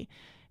 5:40. It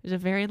was a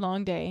very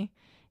long day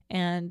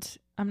and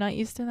I'm not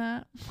used to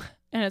that.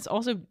 And it's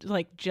also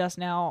like just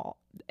now,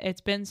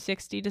 it's been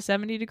 60 to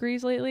 70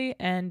 degrees lately.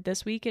 And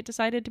this week it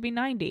decided to be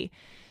 90.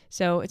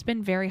 So it's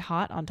been very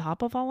hot on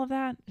top of all of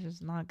that. It's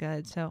just not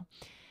good. So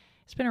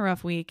it's been a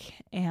rough week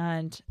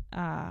and,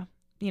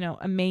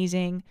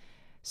 amazing.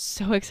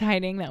 So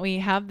exciting that we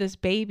have this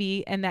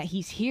baby and that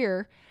he's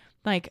here.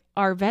 Like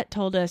our vet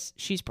told us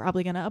she's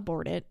probably going to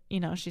abort it.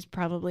 She's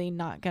probably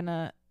not going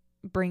to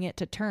bring it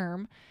to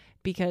term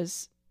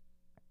because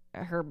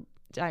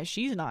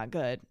she's not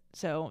good.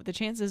 So the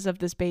chances of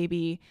this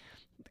baby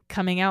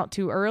coming out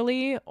too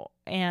early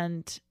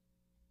and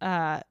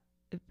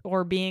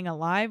or being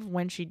alive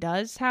when she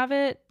does have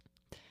it,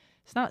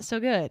 it's not so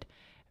good.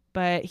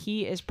 But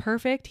he is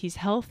perfect. He's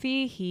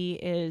healthy. He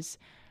is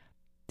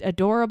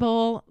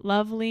adorable,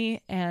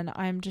 lovely, and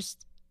I'm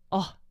just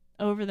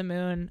over the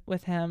moon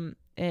with him.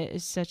 It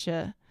is such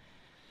a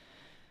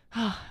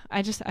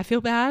I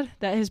feel bad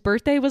that his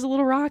birthday was a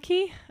little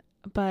rocky,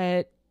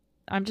 but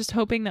I'm just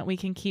hoping that we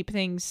can keep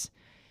things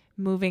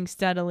moving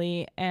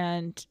steadily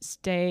and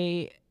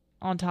stay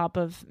on top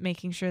of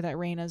making sure that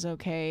Raina's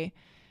okay.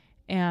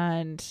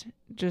 And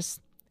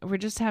we're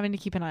just having to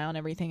keep an eye on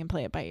everything and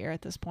play it by ear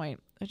at this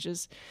point, which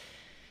is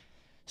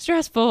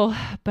stressful,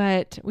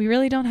 but we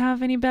really don't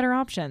have any better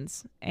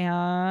options.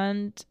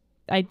 And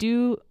I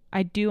do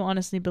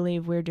honestly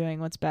believe we're doing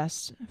what's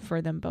best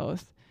for them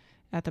both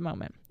at the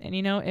moment. And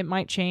it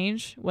might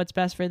change. What's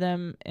best for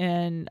them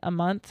in a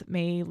month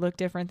may look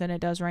different than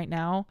it does right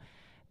now,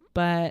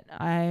 but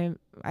I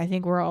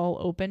think we're all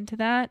open to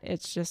that.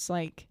 It's just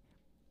like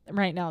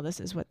right now this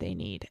is what they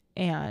need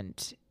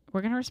and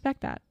we're going to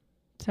respect that.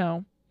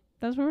 So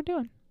that's what we're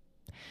doing.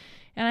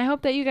 And I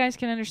hope that you guys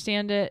can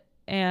understand it.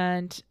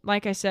 And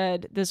like I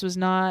said, this was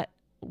not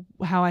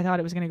how I thought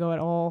it was going to go at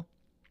all.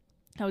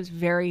 I was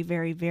very,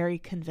 very, very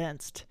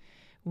convinced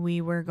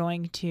we were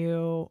going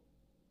to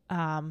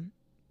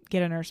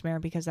get a nurse mare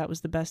because that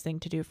was the best thing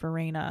to do for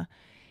Raina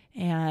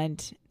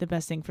and the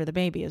best thing for the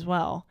baby as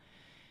well.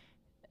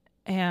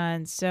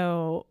 And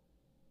so,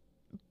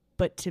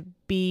 but to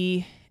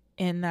be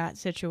in that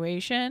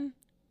situation,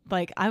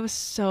 like I was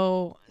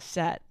so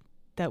set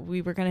that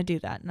we were going to do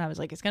that. And I was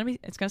like, it's going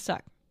to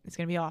suck. It's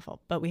going to be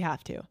awful, but we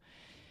have to.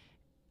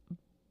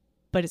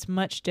 But it's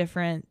much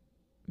different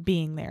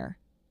being there.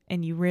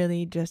 And you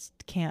really just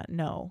can't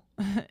know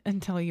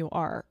until you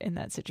are in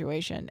that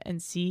situation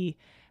and see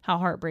how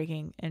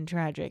heartbreaking and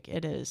tragic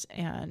it is.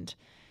 And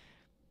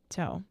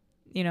so,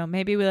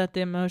 maybe we let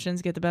the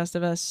emotions get the best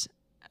of us.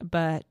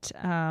 But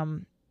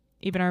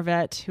even our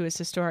vet, who is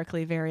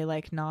historically very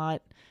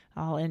not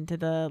all into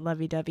the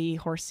lovey-dovey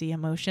horsey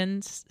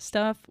emotions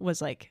stuff,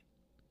 was like,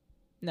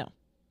 no,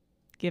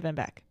 give him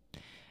back.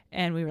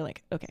 And we were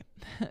like, okay.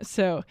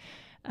 So,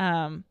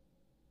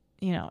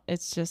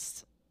 it's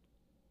just,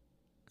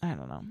 I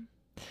don't know.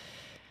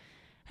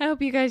 I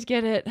hope you guys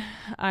get it.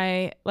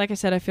 Like I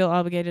said, I feel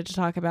obligated to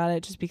talk about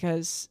it just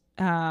because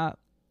I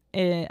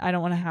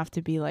don't want to have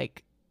to be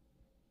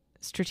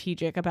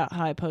strategic about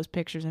how I post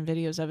pictures and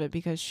videos of it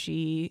because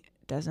she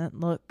doesn't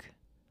look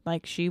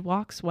like she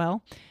walks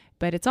well.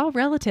 But it's all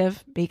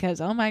relative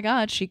because, oh my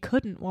God, she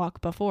couldn't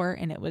walk before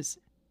and it was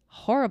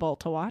horrible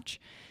to watch.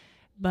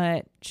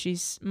 But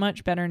she's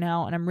much better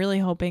now. And I'm really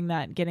hoping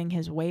that getting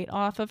his weight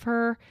off of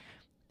her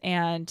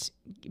and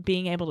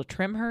being able to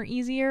trim her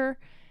easier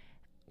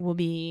will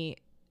be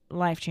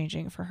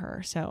life-changing for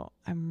her. So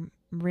I'm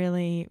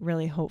really,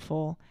 really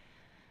hopeful.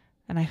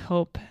 And I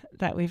hope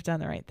that we've done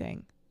the right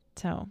thing.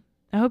 So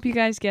I hope you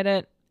guys get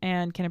it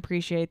and can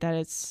appreciate that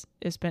it's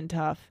been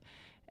tough.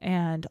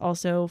 And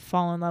also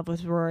fall in love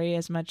with Rory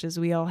as much as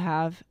we all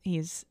have.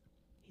 He's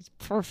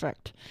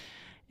perfect.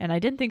 And I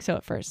didn't think so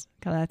at first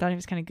because I thought he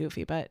was kind of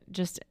goofy. But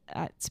just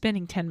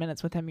spending 10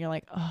 minutes with him, you're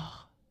like,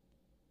 oh,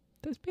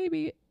 this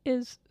baby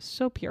is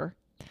so pure.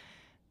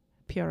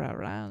 Pura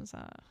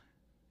raza.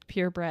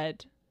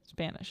 Purebred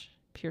Spanish.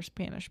 Pure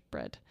Spanish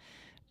bread.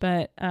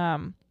 But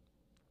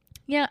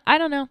yeah, I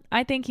don't know.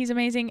 I think he's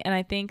amazing. And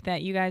I think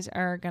that you guys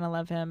are going to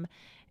love him.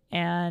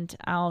 And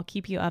I'll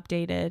keep you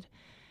updated.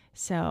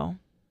 So,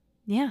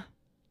 yeah.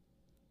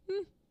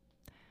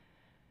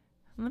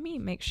 Let me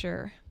make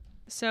sure.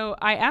 So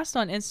I asked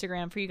on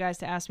Instagram for you guys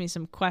to ask me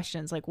some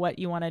questions, like what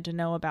you wanted to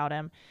know about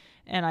him.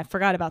 And I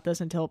forgot about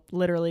this until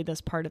literally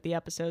this part of the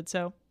episode.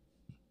 So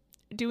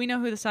do we know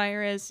who the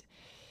sire is?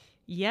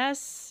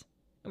 Yes.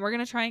 We're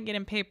going to try and get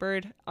him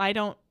papered.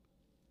 Oh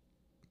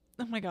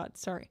my God,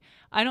 sorry.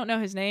 I don't know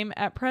his name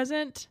at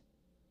present,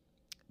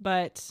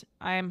 but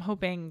I'm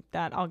hoping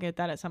that I'll get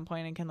that at some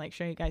point and can like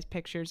show you guys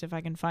pictures if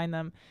I can find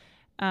them.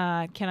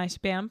 Can I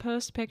spam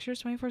post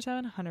pictures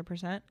 24/7?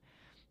 100%.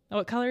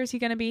 What color is he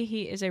going to be?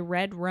 He is a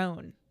red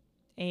roan,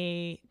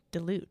 a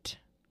Dilute,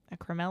 a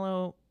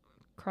Cremello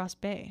Cross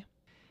Bay.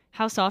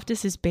 How soft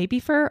is his baby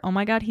fur? Oh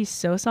my God, he's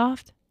so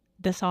soft.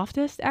 The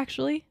softest,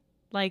 actually.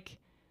 Like,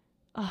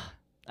 oh,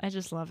 I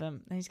just love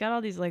him. And he's got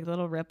all these like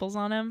little ripples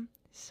on him.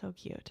 So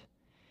cute.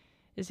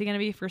 Is he going to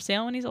be for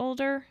sale when he's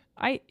older?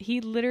 He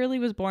literally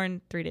was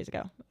born 3 days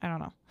ago. I don't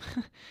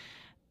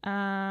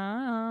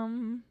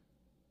know.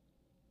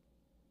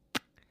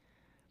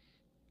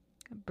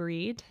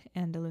 Breed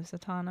and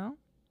Lusitano.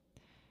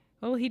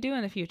 What will he do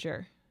in the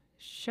future?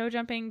 Show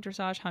jumping,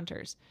 dressage,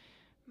 hunters.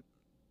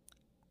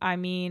 I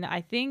mean,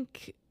 I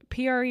think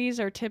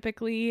PREs are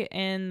typically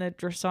in the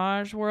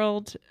dressage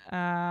world.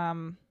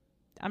 I'm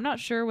not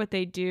sure what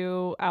they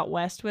do out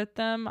west with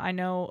them. I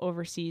know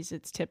overseas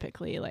it's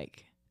typically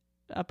like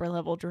upper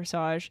level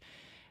dressage.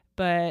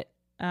 But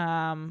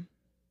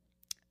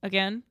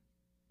again,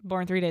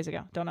 born 3 days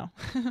ago. Don't know.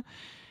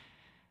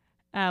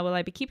 Will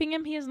I be keeping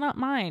him? He is not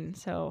mine.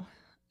 So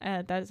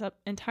that is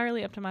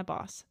entirely up to my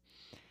boss.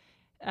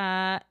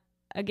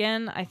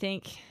 Again, I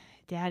think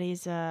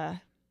Daddy's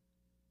Cremello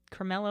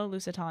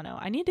Lusitano.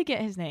 I need to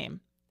get his name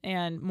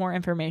and more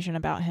information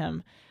about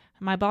him.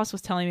 My boss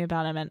was telling me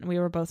about him, and we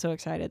were both so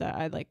excited that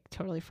I like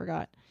totally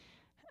forgot.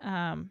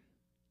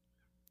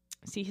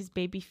 See his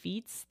baby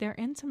feet? They're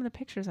in some of the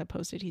pictures I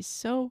posted. He's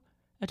so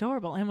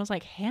adorable and was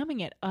like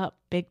hamming it up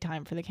big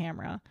time for the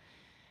camera.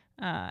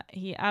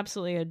 He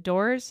absolutely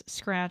adores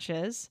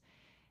scratches.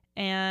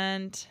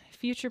 And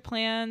future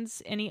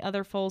plans, any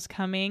other foals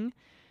coming.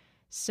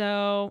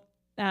 So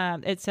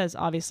it says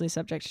obviously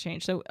subject to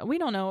change. So we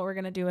don't know what we're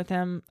going to do with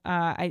him.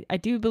 I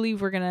do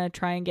believe we're going to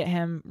try and get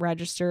him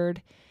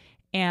registered.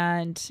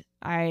 And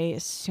I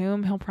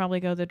assume he'll probably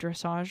go the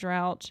dressage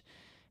route.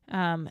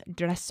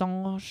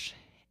 Dressage.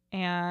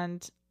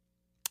 And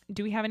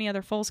do we have any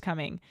other foals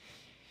coming?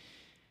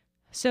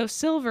 So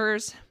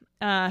Silvers,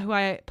 who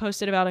I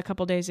posted about a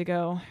couple days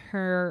ago,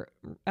 her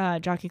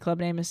jockey club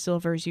name is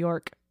Silvers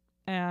York.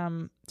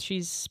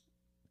 She's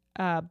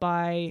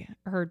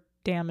her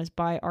dam is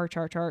by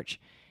Arch,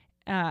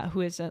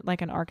 who is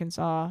like an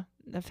Arkansas,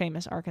 the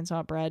famous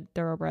Arkansas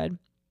thoroughbred.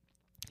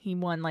 He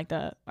won like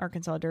the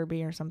Arkansas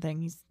Derby or something.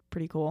 He's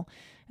pretty cool.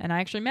 And I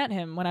actually met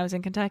him when I was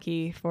in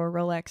Kentucky for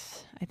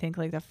Rolex. I think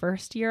like the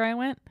first year I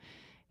went.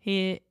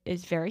 He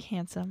is very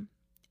handsome.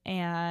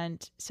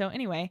 And so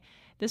anyway,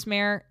 this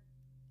mare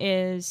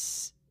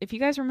is, if you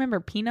guys remember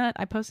Peanut,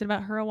 I posted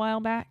about her a while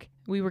back.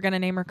 We were going to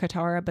name her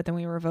Katara, but then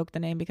we revoked the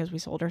name because we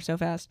sold her so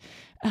fast.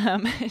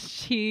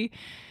 She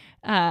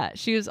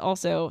was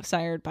also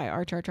sired by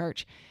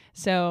Arch.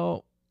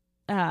 So,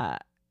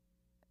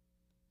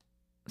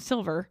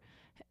 Silver,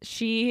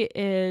 she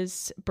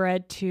is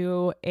bred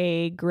to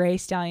a gray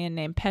stallion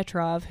named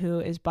Petrov,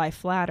 who is by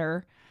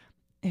Flatter,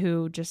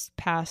 who just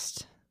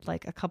passed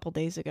like a couple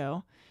days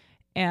ago.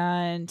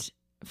 And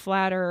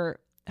Flatter,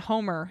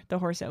 Homer, the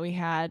horse that we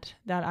had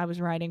that I was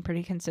riding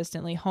pretty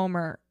consistently,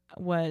 Homer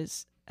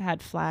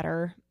had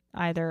Flatter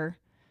either,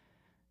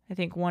 I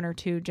think 1 or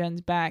 2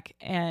 gens back,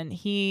 and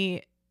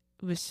he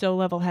was so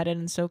level-headed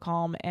and so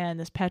calm. And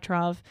this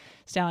Petrov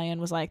stallion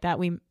was like that.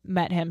 We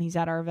met him. He's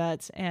at our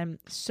vets, and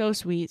so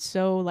sweet,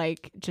 so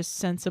like just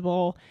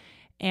sensible.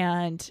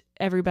 And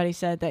everybody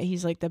said that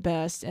he's like the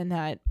best, and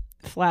that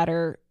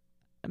Flatter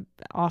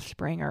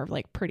offspring are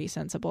like pretty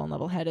sensible and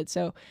level-headed.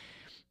 So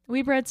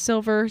we bred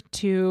Silver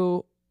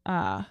to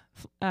not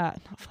Flatter,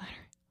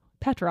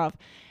 Petrov.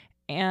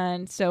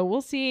 And so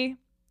we'll see.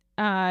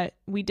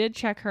 We did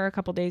check her a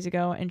couple days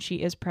ago, and she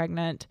is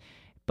pregnant,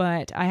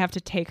 but I have to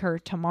take her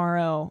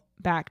tomorrow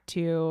back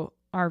to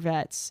our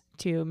vets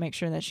to make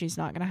sure that she's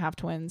not going to have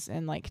twins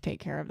and like take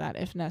care of that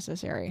if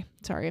necessary.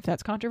 Sorry if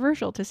that's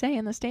controversial to say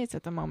in the States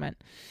at the moment.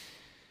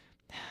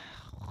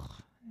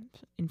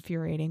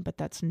 Infuriating, but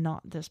that's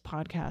not this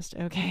podcast.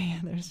 Okay.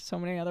 There's so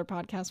many other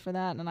podcasts for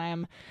that, and I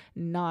am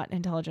not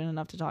intelligent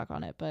enough to talk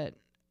on it, but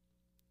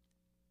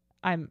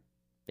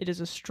it is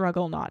a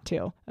struggle not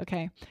to.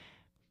 Okay.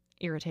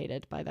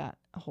 Irritated by that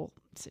whole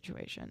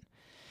situation.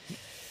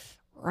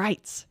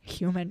 Rights,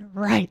 human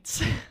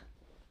rights.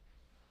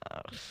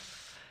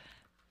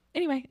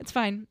 Anyway, it's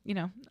fine. You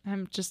know,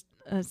 I'm just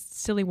a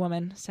silly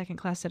woman,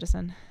 second-class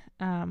citizen.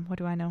 What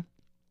do I know?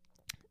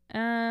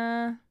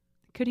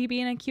 Could he be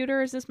in a cuter,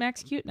 or is this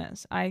Max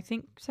Cuteness? I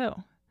think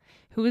so.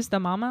 Who is the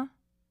mama?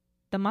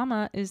 The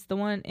mama is the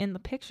one in the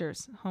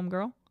pictures.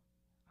 Homegirl.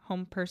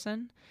 Home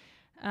person.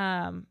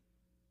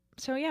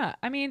 So yeah,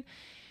 I mean,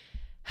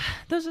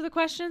 those are the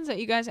questions that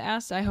you guys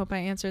asked. I hope I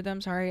answered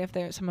them. Sorry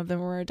if some of them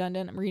were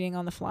redundant. I'm reading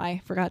on the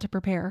fly. Forgot to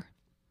prepare.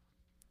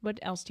 What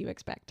else do you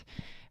expect?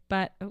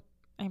 But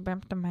I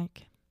bumped the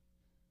mic.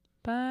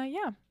 But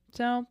yeah,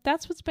 so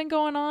that's what's been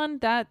going on.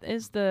 That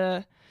is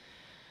the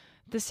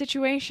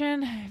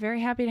situation.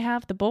 Very happy to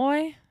have the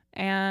boy.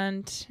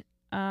 And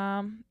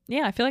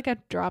yeah, I feel like I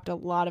dropped a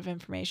lot of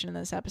information in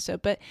this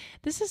episode, but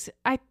this is,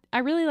 I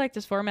really like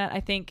this format,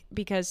 I think,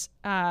 because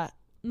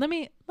let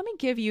me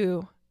give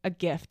you a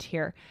gift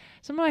here.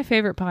 Some of my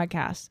favorite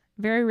podcasts,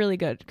 very, really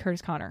good.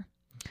 Curtis Connor,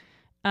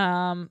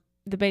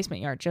 The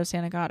Basement Yard, Joe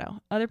Santagato,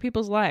 Other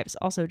People's Lives,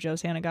 also Joe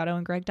Santagato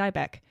and Greg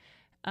Dybeck,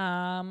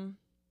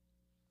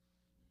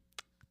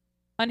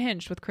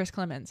 Unhinged with Chris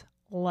Clemens,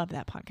 love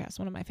that podcast,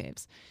 one of my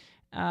faves.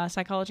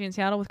 Psychology in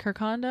Seattle with Kirk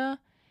Honda,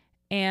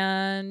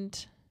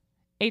 and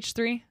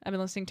H3. I've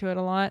been listening to it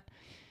a lot.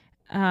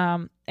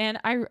 And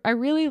I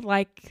really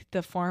like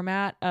the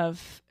format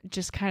of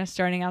just kind of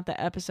starting out the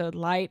episode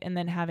light and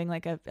then having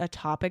like a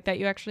topic that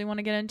you actually want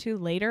to get into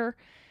later,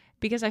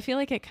 because I feel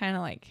like it kind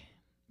of like,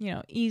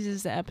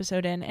 eases the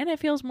episode in and it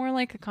feels more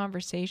like a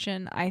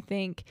conversation, I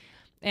think.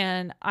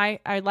 And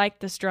I like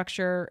the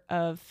structure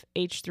of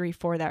H3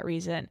 for that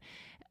reason.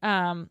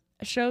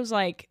 Shows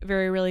like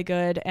Very, Really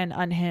Good and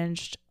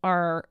Unhinged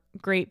are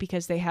great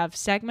because they have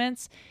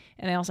segments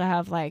and they also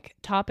have like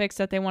topics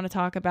that they want to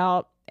talk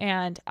about.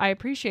 And I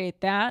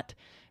appreciate that.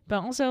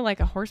 But also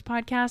like a horse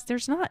podcast,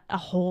 there's not a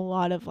whole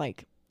lot of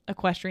like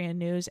equestrian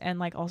news. And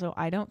like also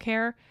I don't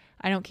care.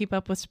 I don't keep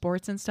up with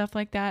sports and stuff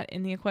like that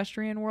in the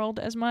equestrian world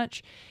as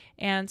much.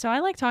 And so I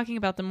like talking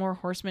about the more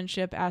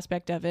horsemanship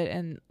aspect of it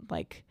and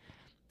like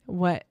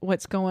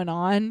what's going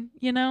on,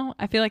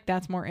 I feel like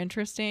that's more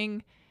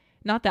interesting.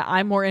 Not that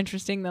I'm more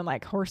interesting than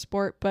like horse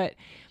sport, but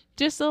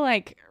just the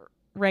like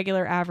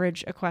regular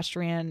average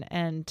equestrian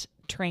and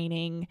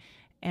training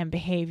and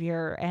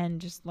behavior and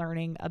just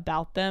learning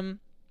about them.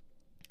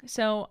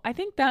 So I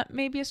think that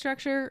may be a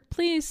structure.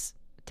 Please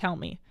tell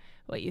me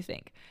what you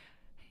think.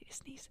 I need to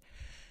sneeze.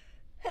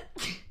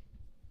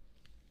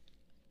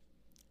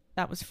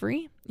 That was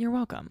free. You're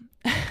welcome.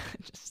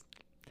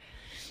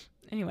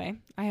 Anyway,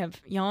 I have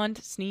yawned,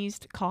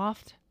 sneezed,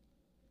 coughed.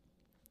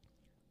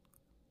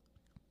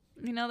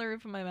 The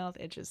roof of my mouth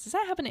itches. Does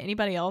that happen to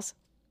anybody else?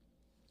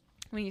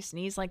 When you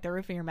sneeze, like the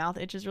roof of your mouth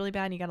itches really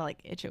bad and you gotta like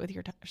itch it with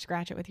your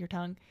scratch it with your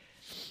tongue.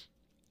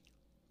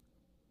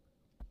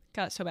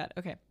 God, it's so bad.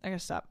 Okay, I gotta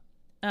stop.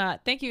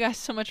 Thank you guys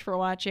so much for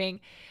watching.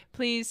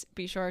 Please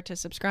be sure to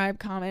subscribe,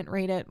 comment,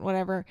 rate it,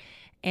 whatever.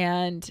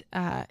 And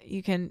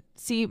you can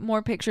see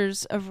more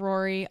pictures of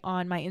Rory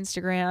on my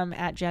Instagram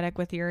at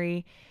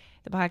JetEquitheory.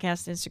 The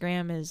podcast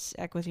Instagram is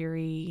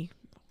Equitheory.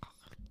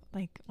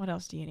 Like, what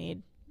else do you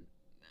need?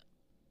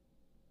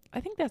 I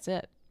think that's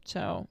it.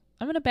 So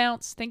I'm going to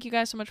bounce. Thank you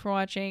guys so much for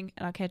watching,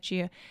 and I'll catch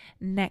you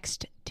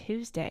next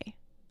Tuesday.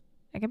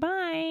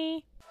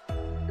 Goodbye.